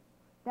pressure.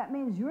 That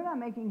means you're not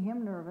making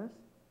him nervous.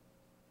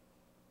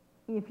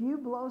 If you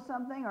blow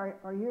something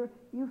or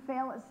you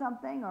fail at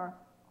something or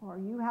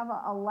you have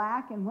a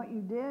lack in what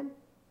you did,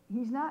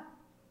 he's not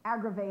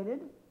aggravated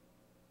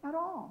at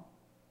all.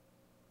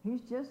 He's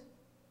just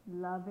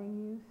loving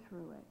you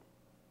through it.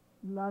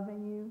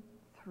 Loving you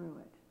through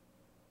it.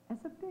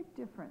 It's a big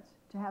difference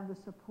to have the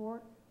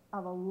support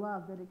of a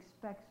love that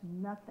expects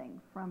nothing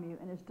from you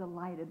and is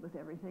delighted with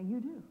everything you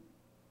do.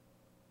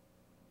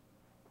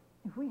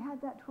 If we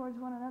had that towards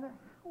one another,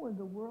 how would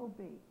the world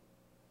be?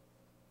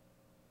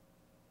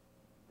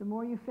 The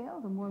more you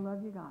fail, the more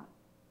love you got.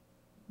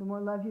 The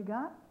more love you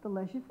got, the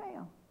less you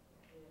fail.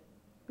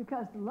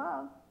 Because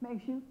love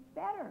makes you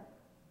better.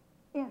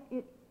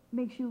 It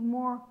makes you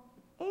more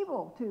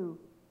able to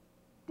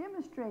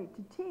demonstrate,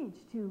 to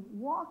teach, to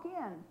walk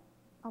in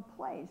a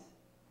place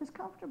that's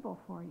comfortable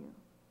for you.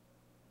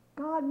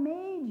 God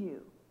made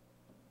you.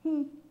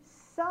 He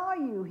saw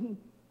you.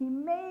 He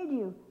made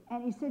you.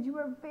 And he said you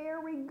are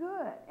very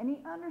good. And he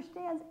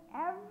understands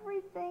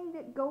everything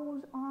that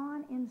goes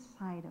on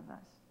inside of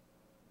us.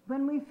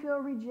 When we feel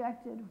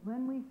rejected,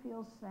 when we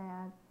feel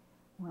sad,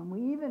 when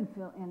we even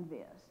feel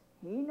envious,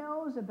 he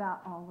knows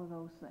about all of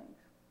those things.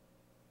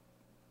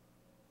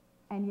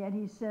 And yet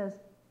he says,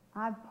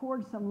 I've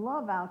poured some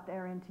love out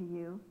there into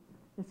you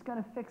that's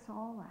going to fix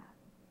all that.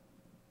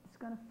 It's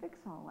going to fix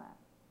all that.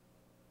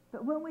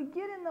 But when we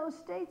get in those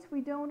states,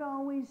 we don't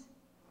always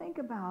think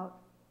about,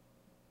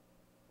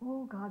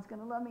 oh, God's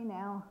going to love me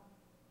now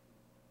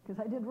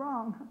because I did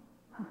wrong.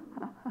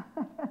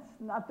 That's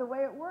not the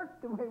way it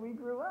worked, the way we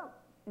grew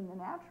up in the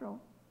natural.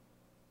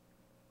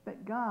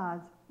 But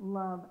God's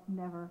love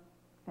never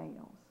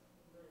fails.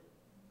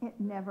 It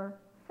never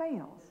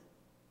fails.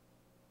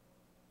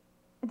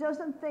 It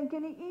doesn't think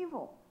any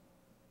evil.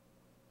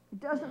 It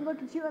doesn't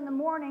look at you in the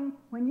morning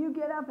when you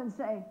get up and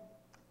say,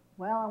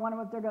 well, I wonder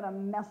what they're going to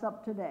mess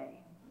up today.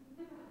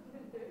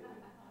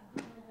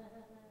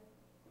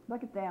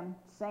 Look at them,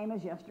 same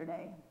as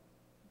yesterday.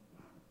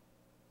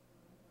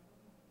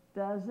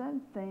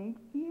 Doesn't think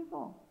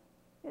evil.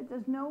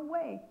 There's no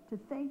way to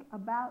think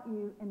about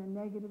you in a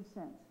negative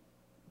sense.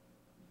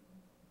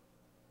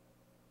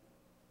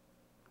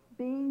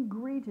 Being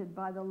greeted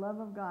by the love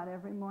of God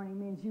every morning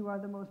means you are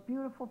the most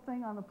beautiful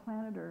thing on the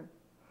planet Earth.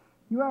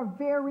 You are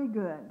very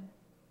good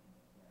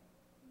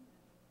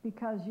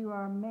because you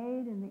are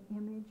made in the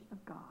image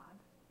of God.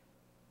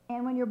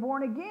 And when you're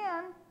born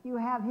again, you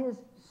have his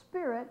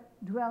Spirit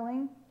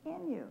dwelling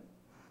in you.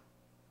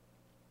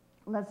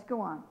 Let's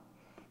go on.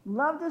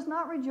 Love does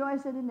not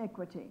rejoice at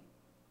iniquity.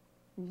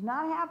 He's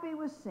not happy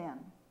with sin,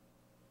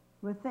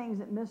 with things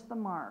that miss the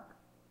mark.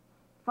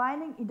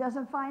 He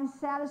doesn't find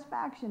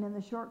satisfaction in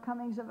the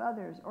shortcomings of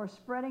others or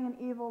spreading an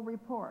evil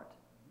report.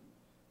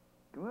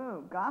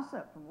 Whoa,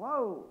 gossip,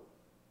 whoa.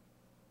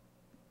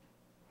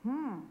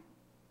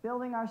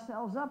 Building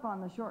ourselves up on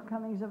the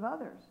shortcomings of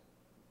others.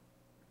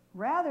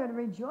 Rather, it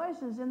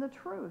rejoices in the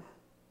truth,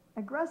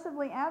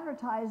 aggressively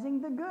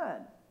advertising the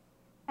good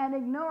and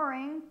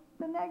ignoring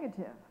the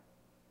negative,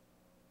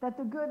 that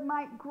the good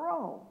might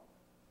grow.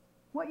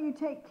 What you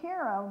take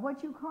care of,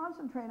 what you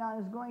concentrate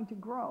on is going to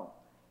grow.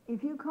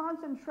 If you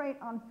concentrate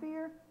on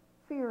fear,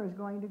 fear is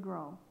going to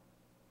grow.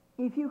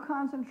 If you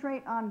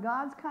concentrate on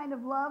God's kind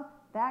of love,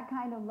 that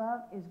kind of love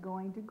is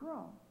going to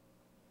grow.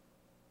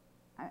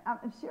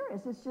 I'm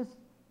serious. It's just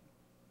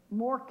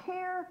more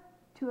care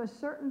to a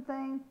certain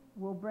thing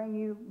will bring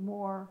you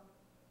more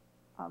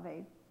of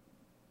a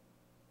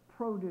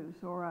produce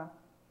or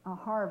a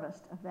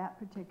harvest of that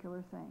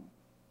particular thing.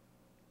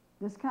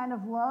 This kind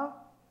of love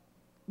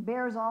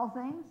bears all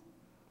things,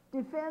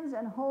 defends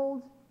and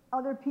holds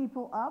other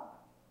people up.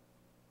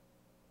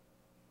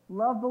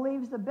 Love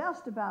believes the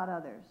best about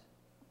others,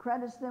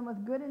 credits them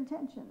with good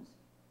intentions,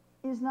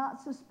 is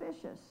not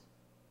suspicious.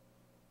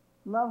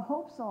 Love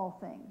hopes all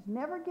things,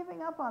 never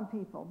giving up on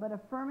people, but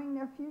affirming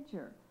their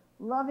future.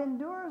 Love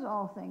endures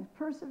all things,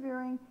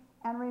 persevering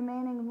and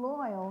remaining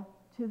loyal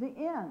to the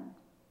end.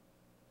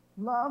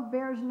 Love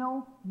bears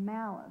no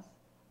malice.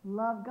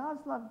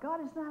 God's love,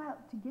 God is not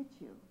out to get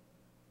you.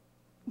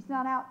 He's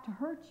not out to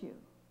hurt you.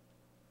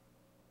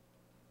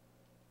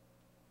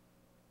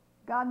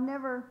 God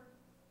never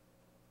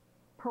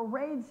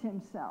parades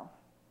himself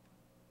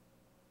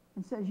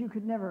and says, you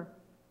could never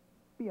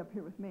be up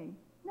here with me.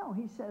 No,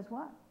 he says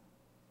what?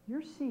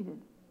 You're seated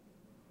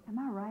at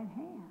my right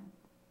hand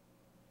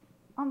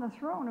on the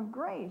throne of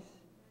grace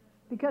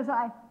because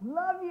I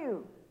love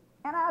you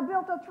and I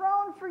built a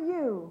throne for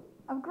you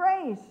of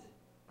grace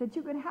that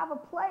you could have a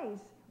place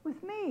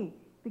with me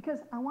because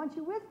I want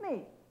you with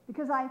me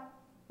because I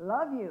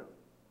love you.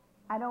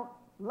 I don't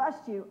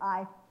lust you,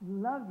 I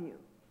love you.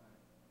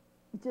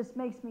 It just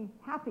makes me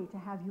happy to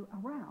have you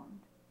around.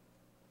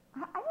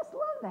 I just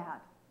love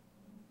that.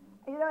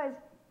 You know,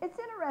 it's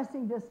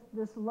interesting,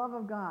 this love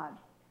of God.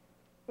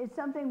 It's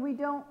something we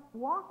don't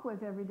walk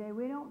with every day.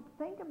 We don't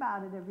think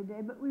about it every day,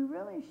 but we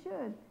really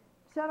should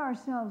set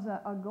ourselves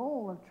a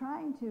goal of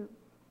trying to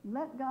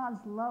let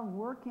God's love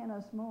work in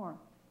us more.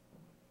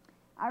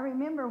 I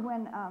remember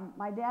when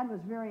my dad was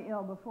very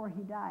ill before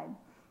he died,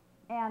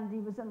 and he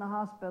was in the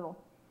hospital,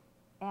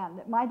 and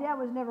my dad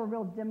was never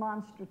real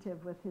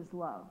demonstrative with his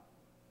love.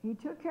 He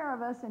took care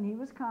of us, and he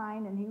was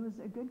kind, and he was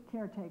a good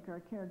caretaker,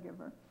 a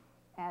caregiver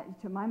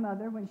to my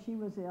mother when she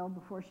was ill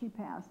before she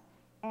passed.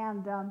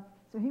 And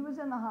so he was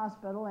in the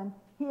hospital, and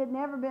he had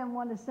never been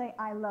one to say,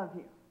 I love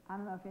you. I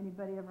don't know if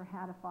anybody ever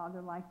had a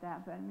father like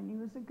that, but I mean, he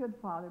was a good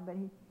father, but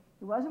he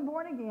wasn't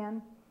born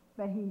again,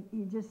 but he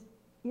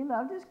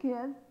loved his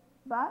kids,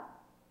 but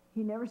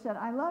he never said,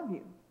 I love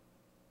you.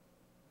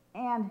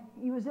 And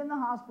he was in the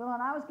hospital,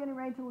 and I was getting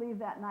ready to leave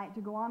that night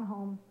to go on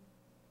home,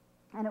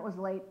 and it was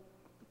late.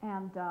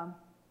 And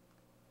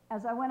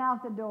as I went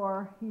out the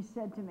door, he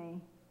said to me,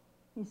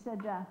 he said,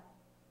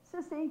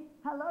 Sissy,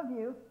 I love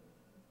you.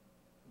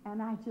 And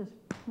I just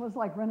was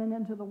like running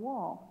into the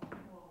wall.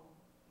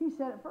 He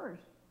said it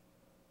first.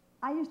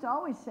 I used to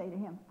always say to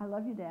him, I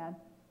love you, Dad.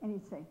 And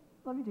he'd say,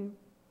 love you too.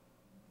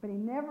 But he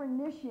never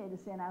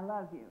initiated saying, I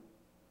love you.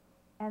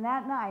 And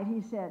that night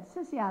he said,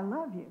 Sissy, I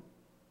love you.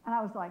 And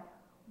I was like,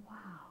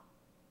 wow,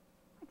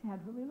 my dad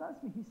really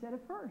loves me. He said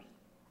it first.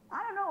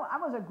 I don't know, I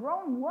was a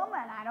grown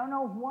woman. I don't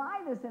know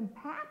why this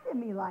impacted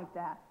me like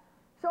that.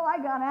 So I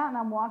got out and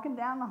I'm walking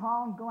down the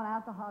hall and going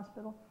out the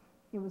hospital.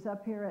 It was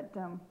up here at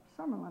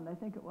Summerland, I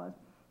think it was.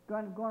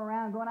 Going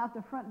around, going out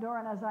the front door.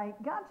 And as I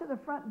got to the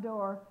front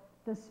door,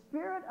 the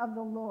Spirit of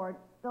the Lord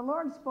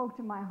spoke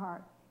to my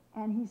heart.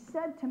 And he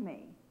said to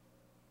me,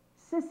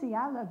 Sissy,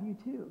 I love you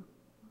too.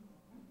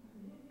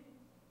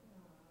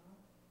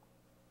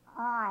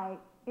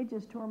 It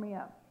just tore me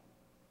up.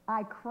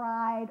 I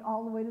cried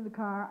all the way to the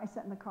car. I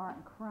sat in the car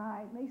and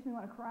cried. It makes me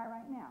want to cry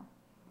right now.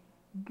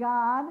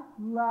 God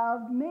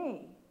loved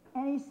me.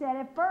 And he said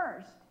it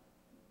first.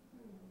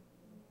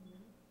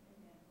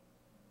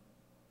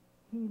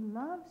 He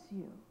loves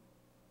you.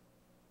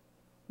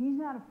 He's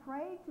not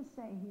afraid to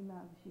say he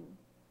loves you.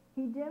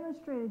 He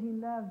demonstrated he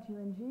loved you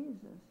in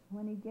Jesus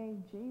when he gave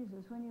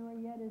Jesus, when you were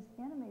yet his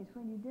enemies,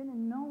 when you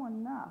didn't know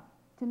enough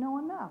to know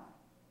enough.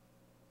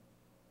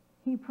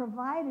 He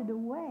provided a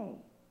way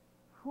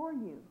for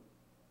you.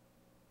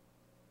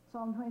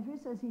 Psalm 23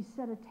 says he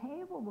set a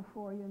table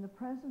before you in the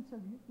presence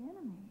of your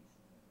enemies.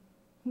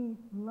 He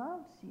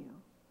loves you.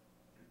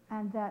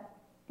 And that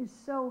is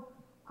so,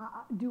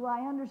 do I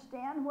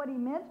understand what he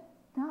meant?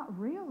 Not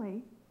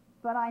really.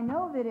 But I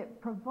know that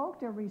it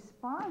provoked a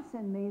response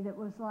in me that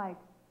was like,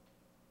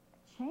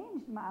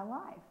 changed my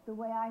life, the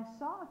way I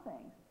saw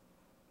things.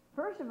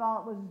 First of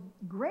all, it was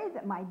great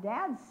that my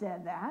dad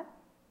said that.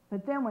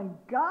 But then when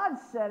God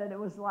said it, it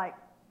was like,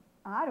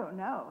 I don't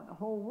know, the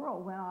whole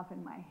world went off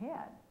in my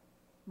head.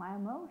 My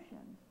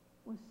emotions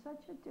was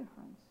such a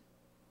difference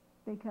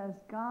because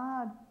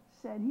God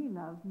said he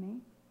loved me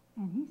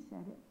and he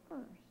said it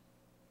first.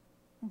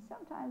 And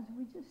sometimes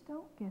we just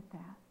don't get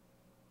that.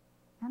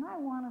 And I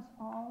want us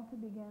all to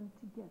begin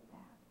to get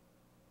that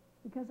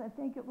because I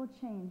think it will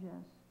change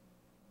us.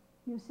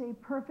 You see,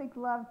 perfect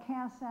love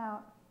casts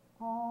out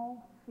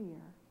all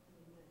fear,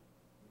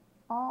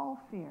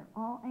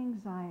 all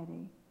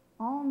anxiety,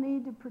 all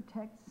need to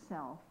protect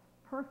self.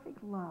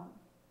 Perfect love,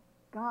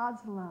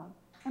 God's love.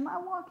 Am I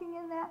walking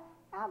in that?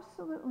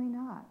 Absolutely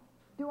not.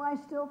 Do I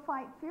still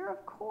fight fear?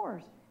 Of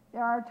course.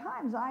 There are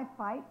times I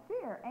fight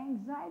fear,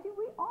 anxiety,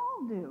 we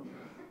all do.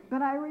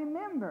 But I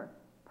remember,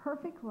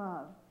 perfect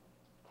love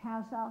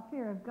casts out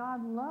fear. If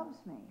God loves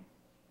me,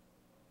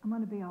 I'm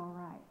going to be all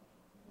right.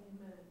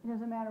 Amen. It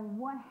doesn't matter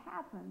what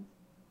happens,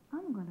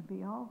 I'm going to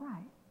be all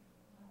right.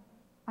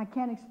 I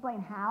can't explain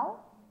how.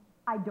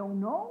 I don't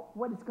know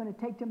what it's going to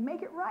take to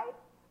make it right.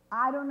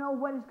 I don't know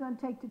what it's going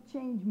to take to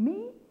change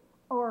me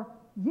or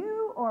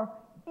you or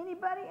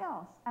anybody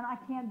else. And I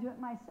can't do it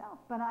myself.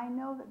 But I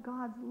know that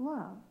God's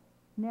love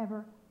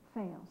never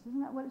fails.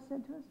 Isn't that what it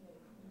said to us?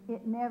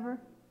 It never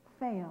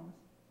fails.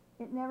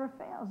 It never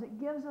fails. It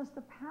gives us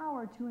the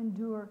power to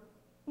endure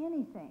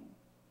anything.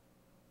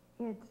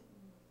 It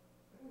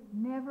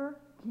never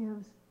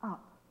gives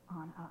up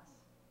on us.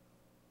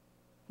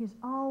 He's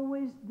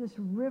always, this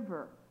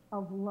river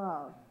of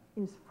love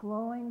is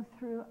flowing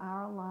through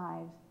our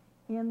lives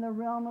in the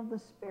realm of the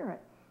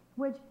Spirit,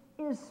 which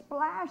is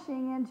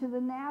splashing into the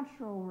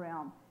natural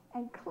realm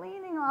and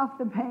cleaning off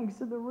the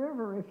banks of the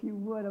river, if you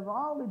would, of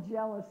all the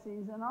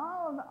jealousies and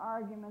all of the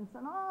arguments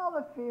and all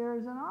the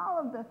fears and all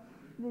of the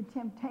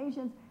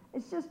temptations.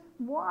 It's just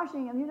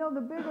washing. And you know,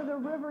 the bigger the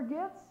river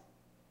gets,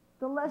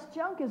 the less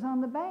junk is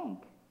on the bank.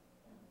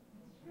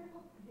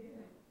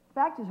 In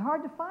fact, it's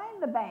hard to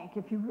find the bank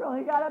if you've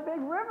really got a big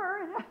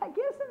river,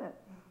 isn't it?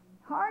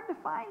 Hard to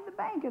find the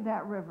bank of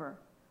that river.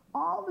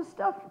 All the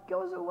stuff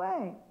goes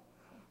away.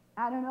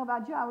 I don't know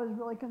about you, I was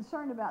really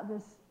concerned about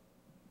this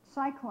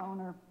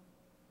cyclone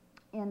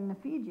in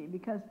Fiji,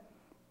 because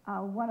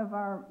one of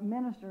our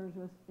ministers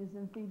is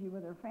in Fiji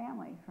with her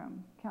family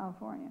from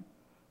California.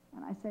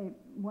 And I say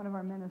one of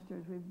our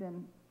ministers, we've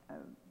been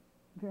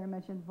very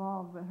much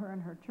involved with her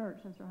and her church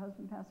since her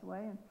husband passed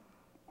away.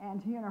 And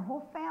she and her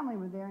whole family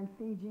were there in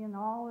Fiji, and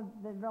all of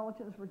the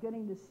relatives were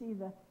getting to see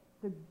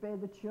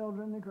the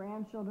children, the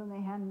grandchildren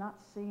they had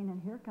not seen,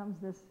 and here comes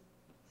this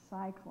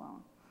cyclone.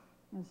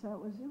 And so it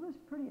was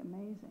pretty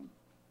amazing.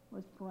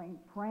 Was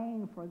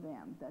praying for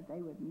them that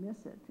they would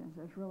miss it, because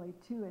there's really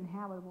 2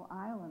 inhabitable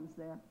islands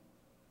there.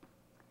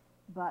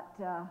 But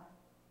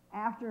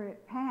after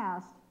it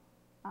passed,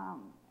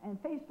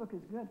 and Facebook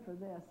is good for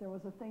this, there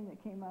was a thing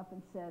that came up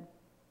and said,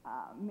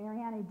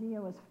 Mariana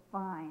Dia was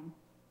fine.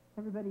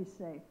 Everybody's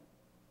safe.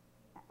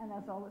 And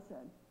that's all it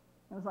said.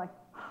 It was like,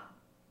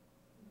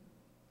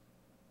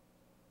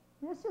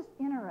 it's just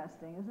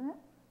interesting, isn't it?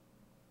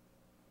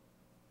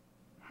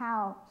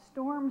 How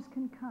storms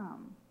can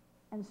come,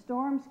 and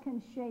storms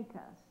can shake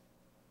us,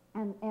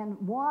 and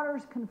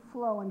waters can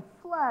flow and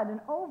flood and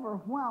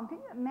overwhelm. Can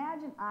you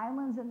imagine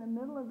islands in the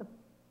middle of the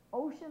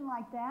ocean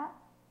like that?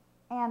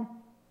 And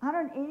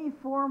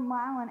 184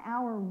 mile an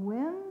hour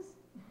winds,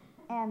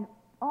 and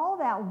all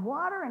that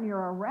water, and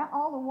you're around,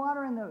 all the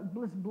water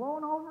is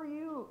blown over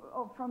you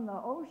from the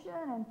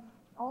ocean, and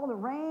all the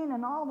rain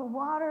and all the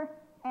water,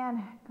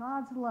 and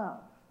God's love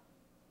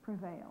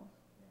prevails.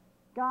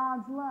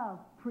 God's love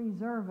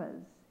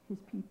preserves his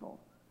people.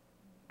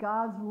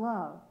 God's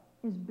love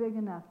is big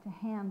enough to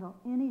handle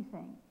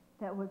anything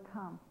that would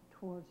come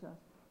towards us.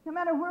 No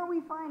matter where we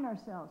find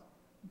ourselves,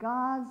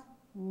 God's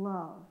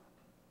love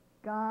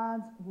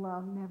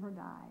never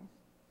dies.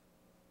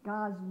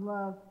 God's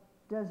love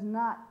does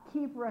not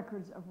keep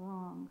records of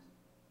wrongs.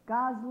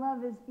 God's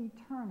love is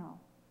eternal.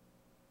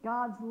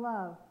 God's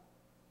love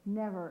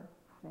never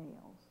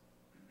fails.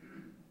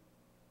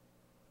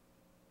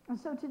 And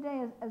so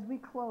today, as we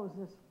close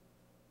this,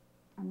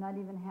 I'm not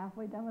even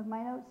halfway done with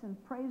my notes, and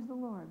praise the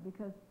Lord,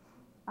 because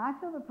I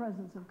feel the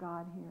presence of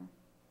God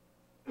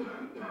here.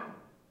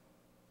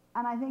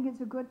 And I think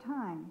it's a good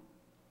time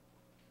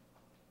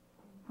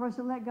for us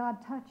to let God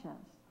touch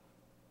us.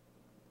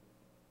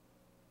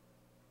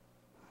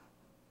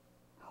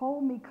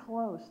 Hold me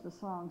close, the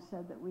song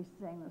said that we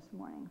sang this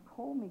morning.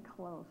 Hold me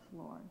close,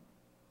 Lord.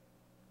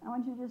 I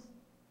want you to just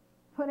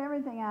put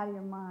everything out of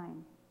your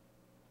mind.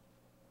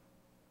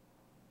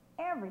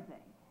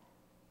 Everything.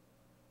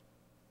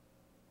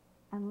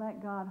 And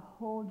let God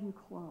hold you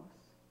close.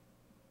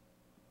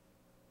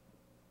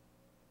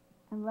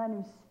 And let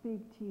him speak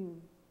to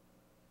you.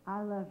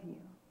 I love you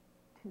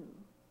too.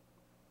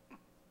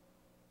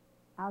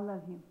 I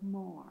love you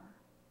more.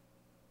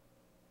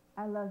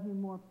 I love you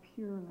more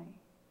purely.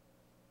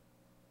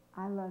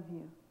 I love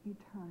you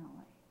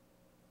eternally.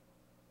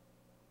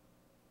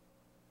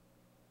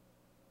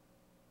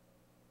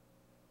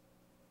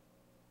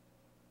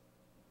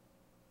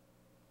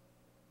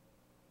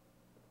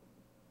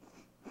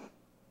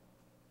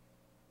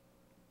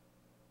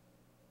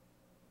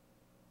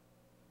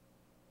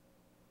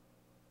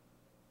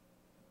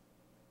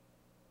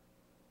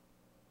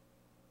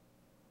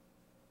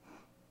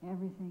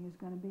 Everything is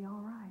going to be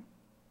all right.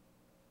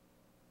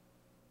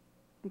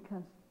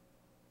 Because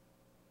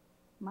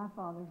my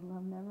Father's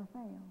love never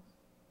fails.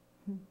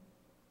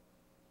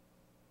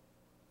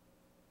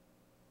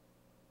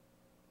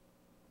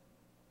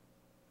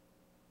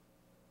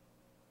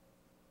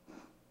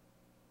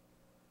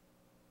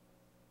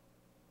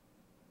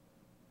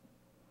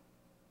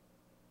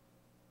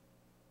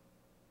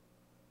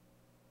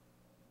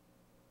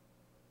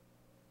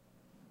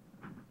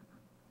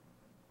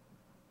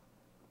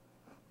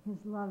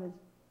 His love is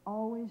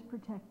always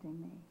protecting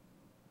me.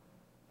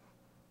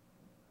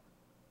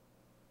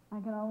 I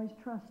can always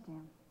trust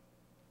him.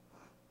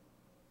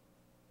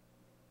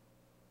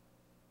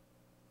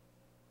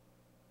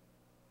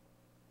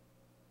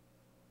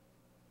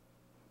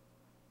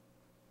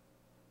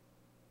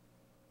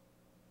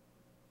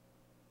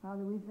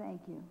 Father, we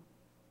thank you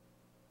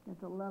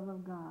that the love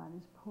of God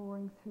is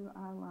pouring through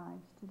our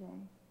lives today.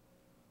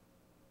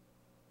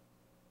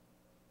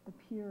 The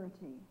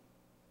purity,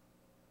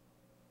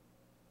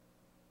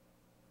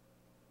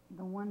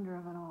 the wonder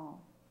of it all.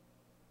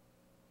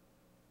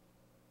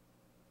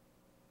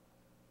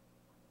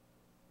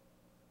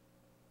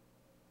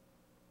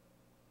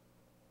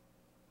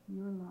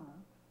 Your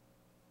love,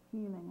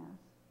 healing us.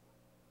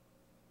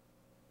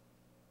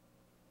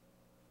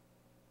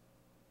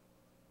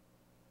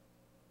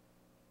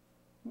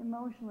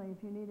 Emotionally, if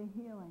you need a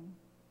healing,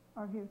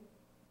 or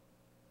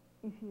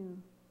if you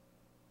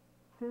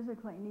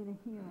physically need a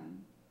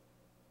healing,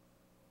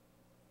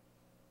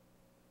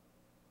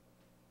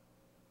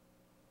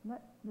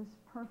 let this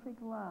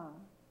perfect love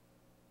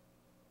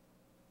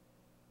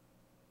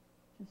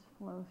just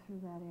flow through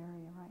that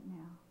area right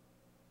now.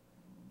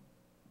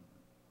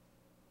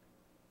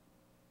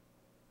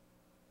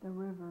 The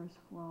river is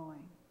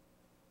flowing.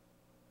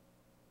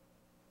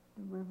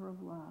 The river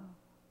of love.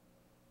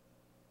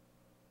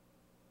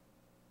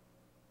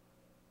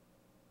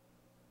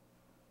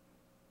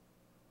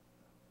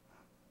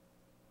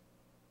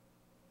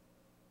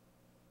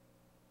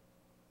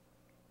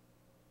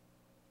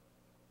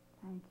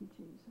 Thank you,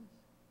 Jesus.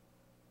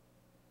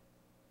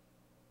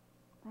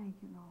 Thank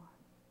you, Lord.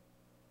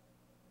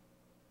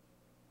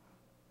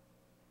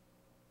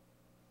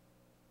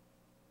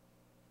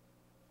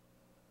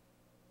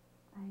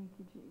 Thank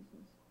you, Jesus,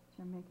 that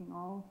you're making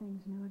all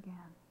things new again.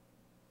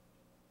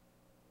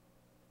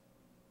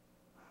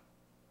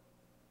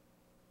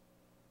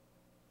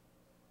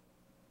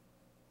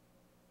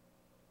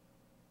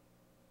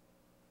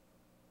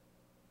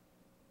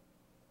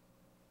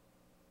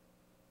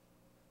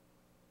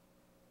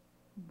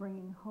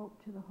 Bringing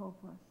hope to the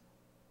hopeless.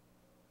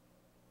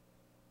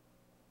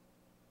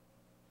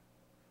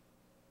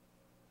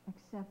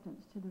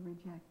 Acceptance to the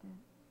rejected.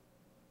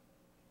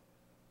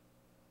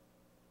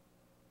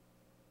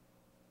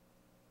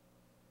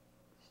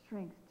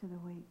 Strength to the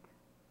weak.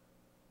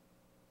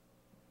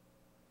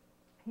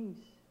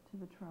 Peace to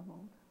the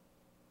troubled.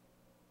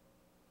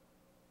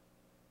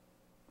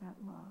 That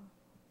love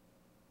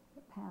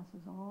that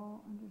passes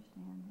all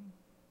understanding.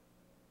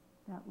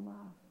 That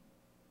love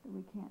that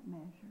we can't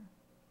measure.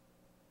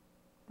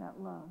 That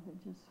love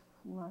that just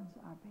floods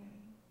our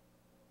being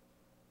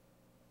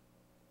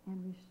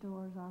and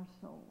restores our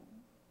soul.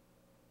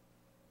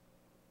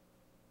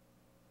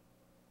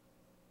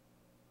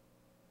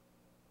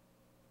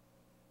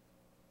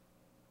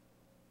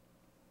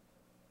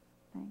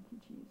 Thank you,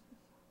 Jesus.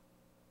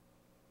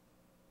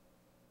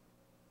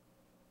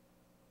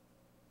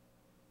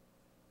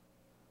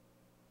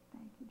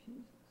 Thank you,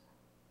 Jesus.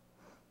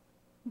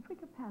 If we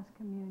could pass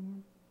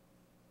communion.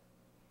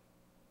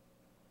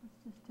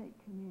 Let's just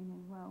take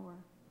communion while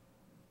we're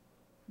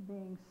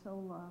being so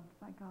loved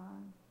by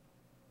God.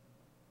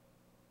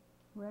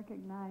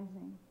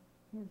 Recognizing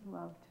His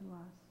love to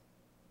us.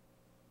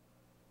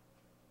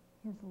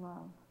 His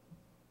love.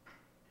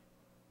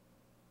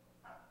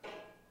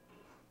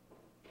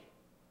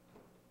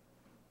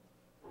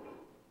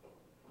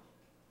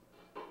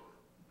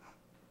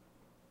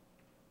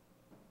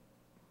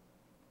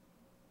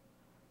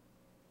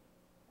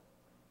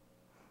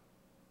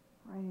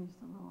 Praise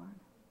the Lord.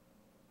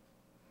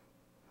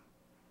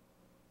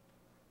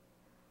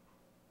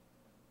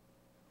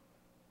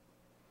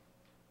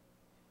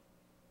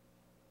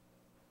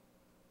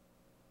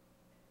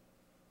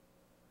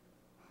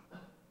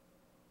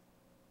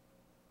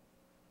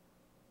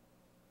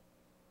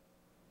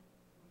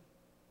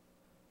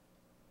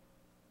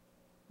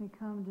 We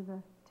come to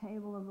the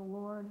table of the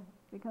Lord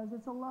because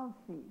it's a love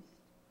feast.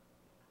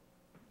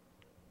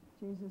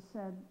 Jesus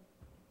said,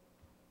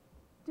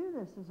 do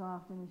this as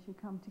often as you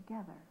come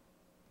together.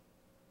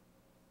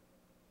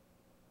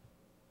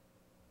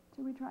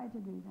 So we try to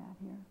do that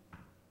here.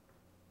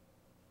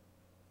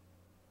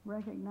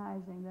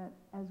 Recognizing that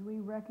as we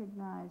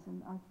recognize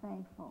and are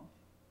thankful,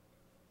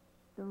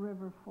 the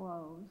river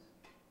flows.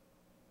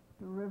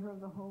 The river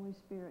of the Holy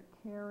Spirit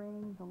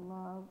carrying the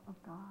love of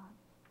God.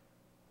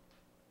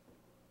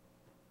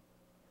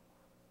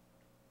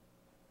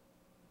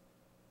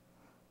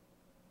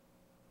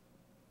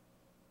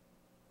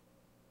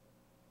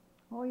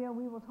 Oh yeah,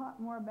 we will talk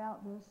more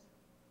about this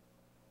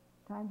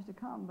times to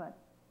come, but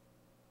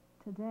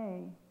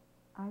today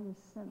I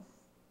just sense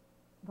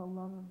the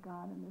love of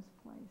God in this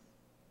place.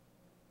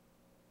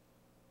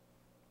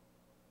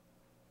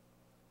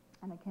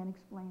 And I can't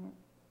explain it.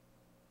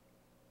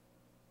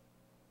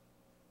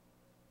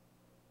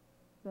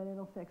 But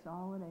it'll fix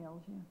all that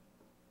ails you.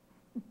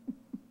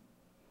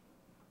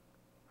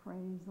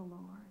 Praise the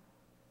Lord.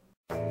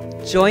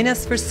 Join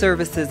us for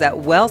services at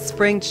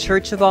Wellspring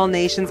Church of All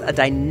Nations, a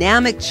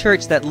dynamic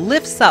church that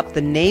lifts up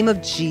the name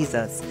of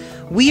Jesus.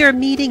 We are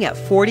meeting at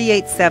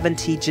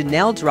 4870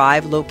 Janell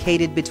Drive,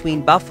 located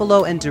between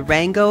Buffalo and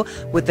Durango,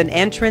 with an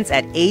entrance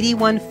at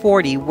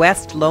 8140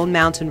 West Lone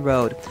Mountain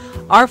Road.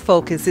 Our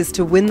focus is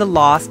to win the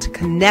lost,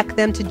 connect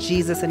them to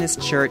Jesus and His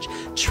church,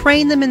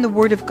 train them in the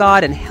Word of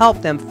God, and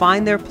help them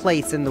find their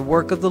place in the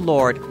work of the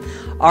Lord.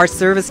 Our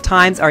service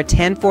times are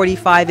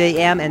 10:45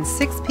 a.m. and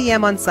 6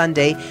 p.m. on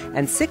Sunday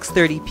and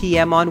 6:30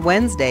 p.m. on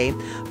Wednesday.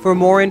 For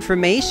more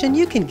information,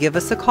 you can give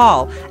us a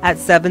call at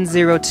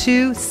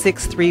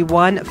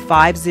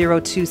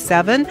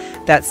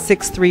 702-631-5027. That's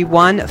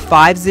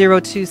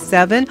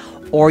 631-5027.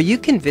 Or you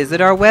can visit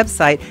our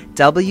website,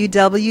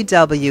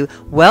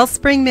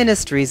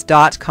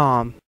 www.wellspringministries.com.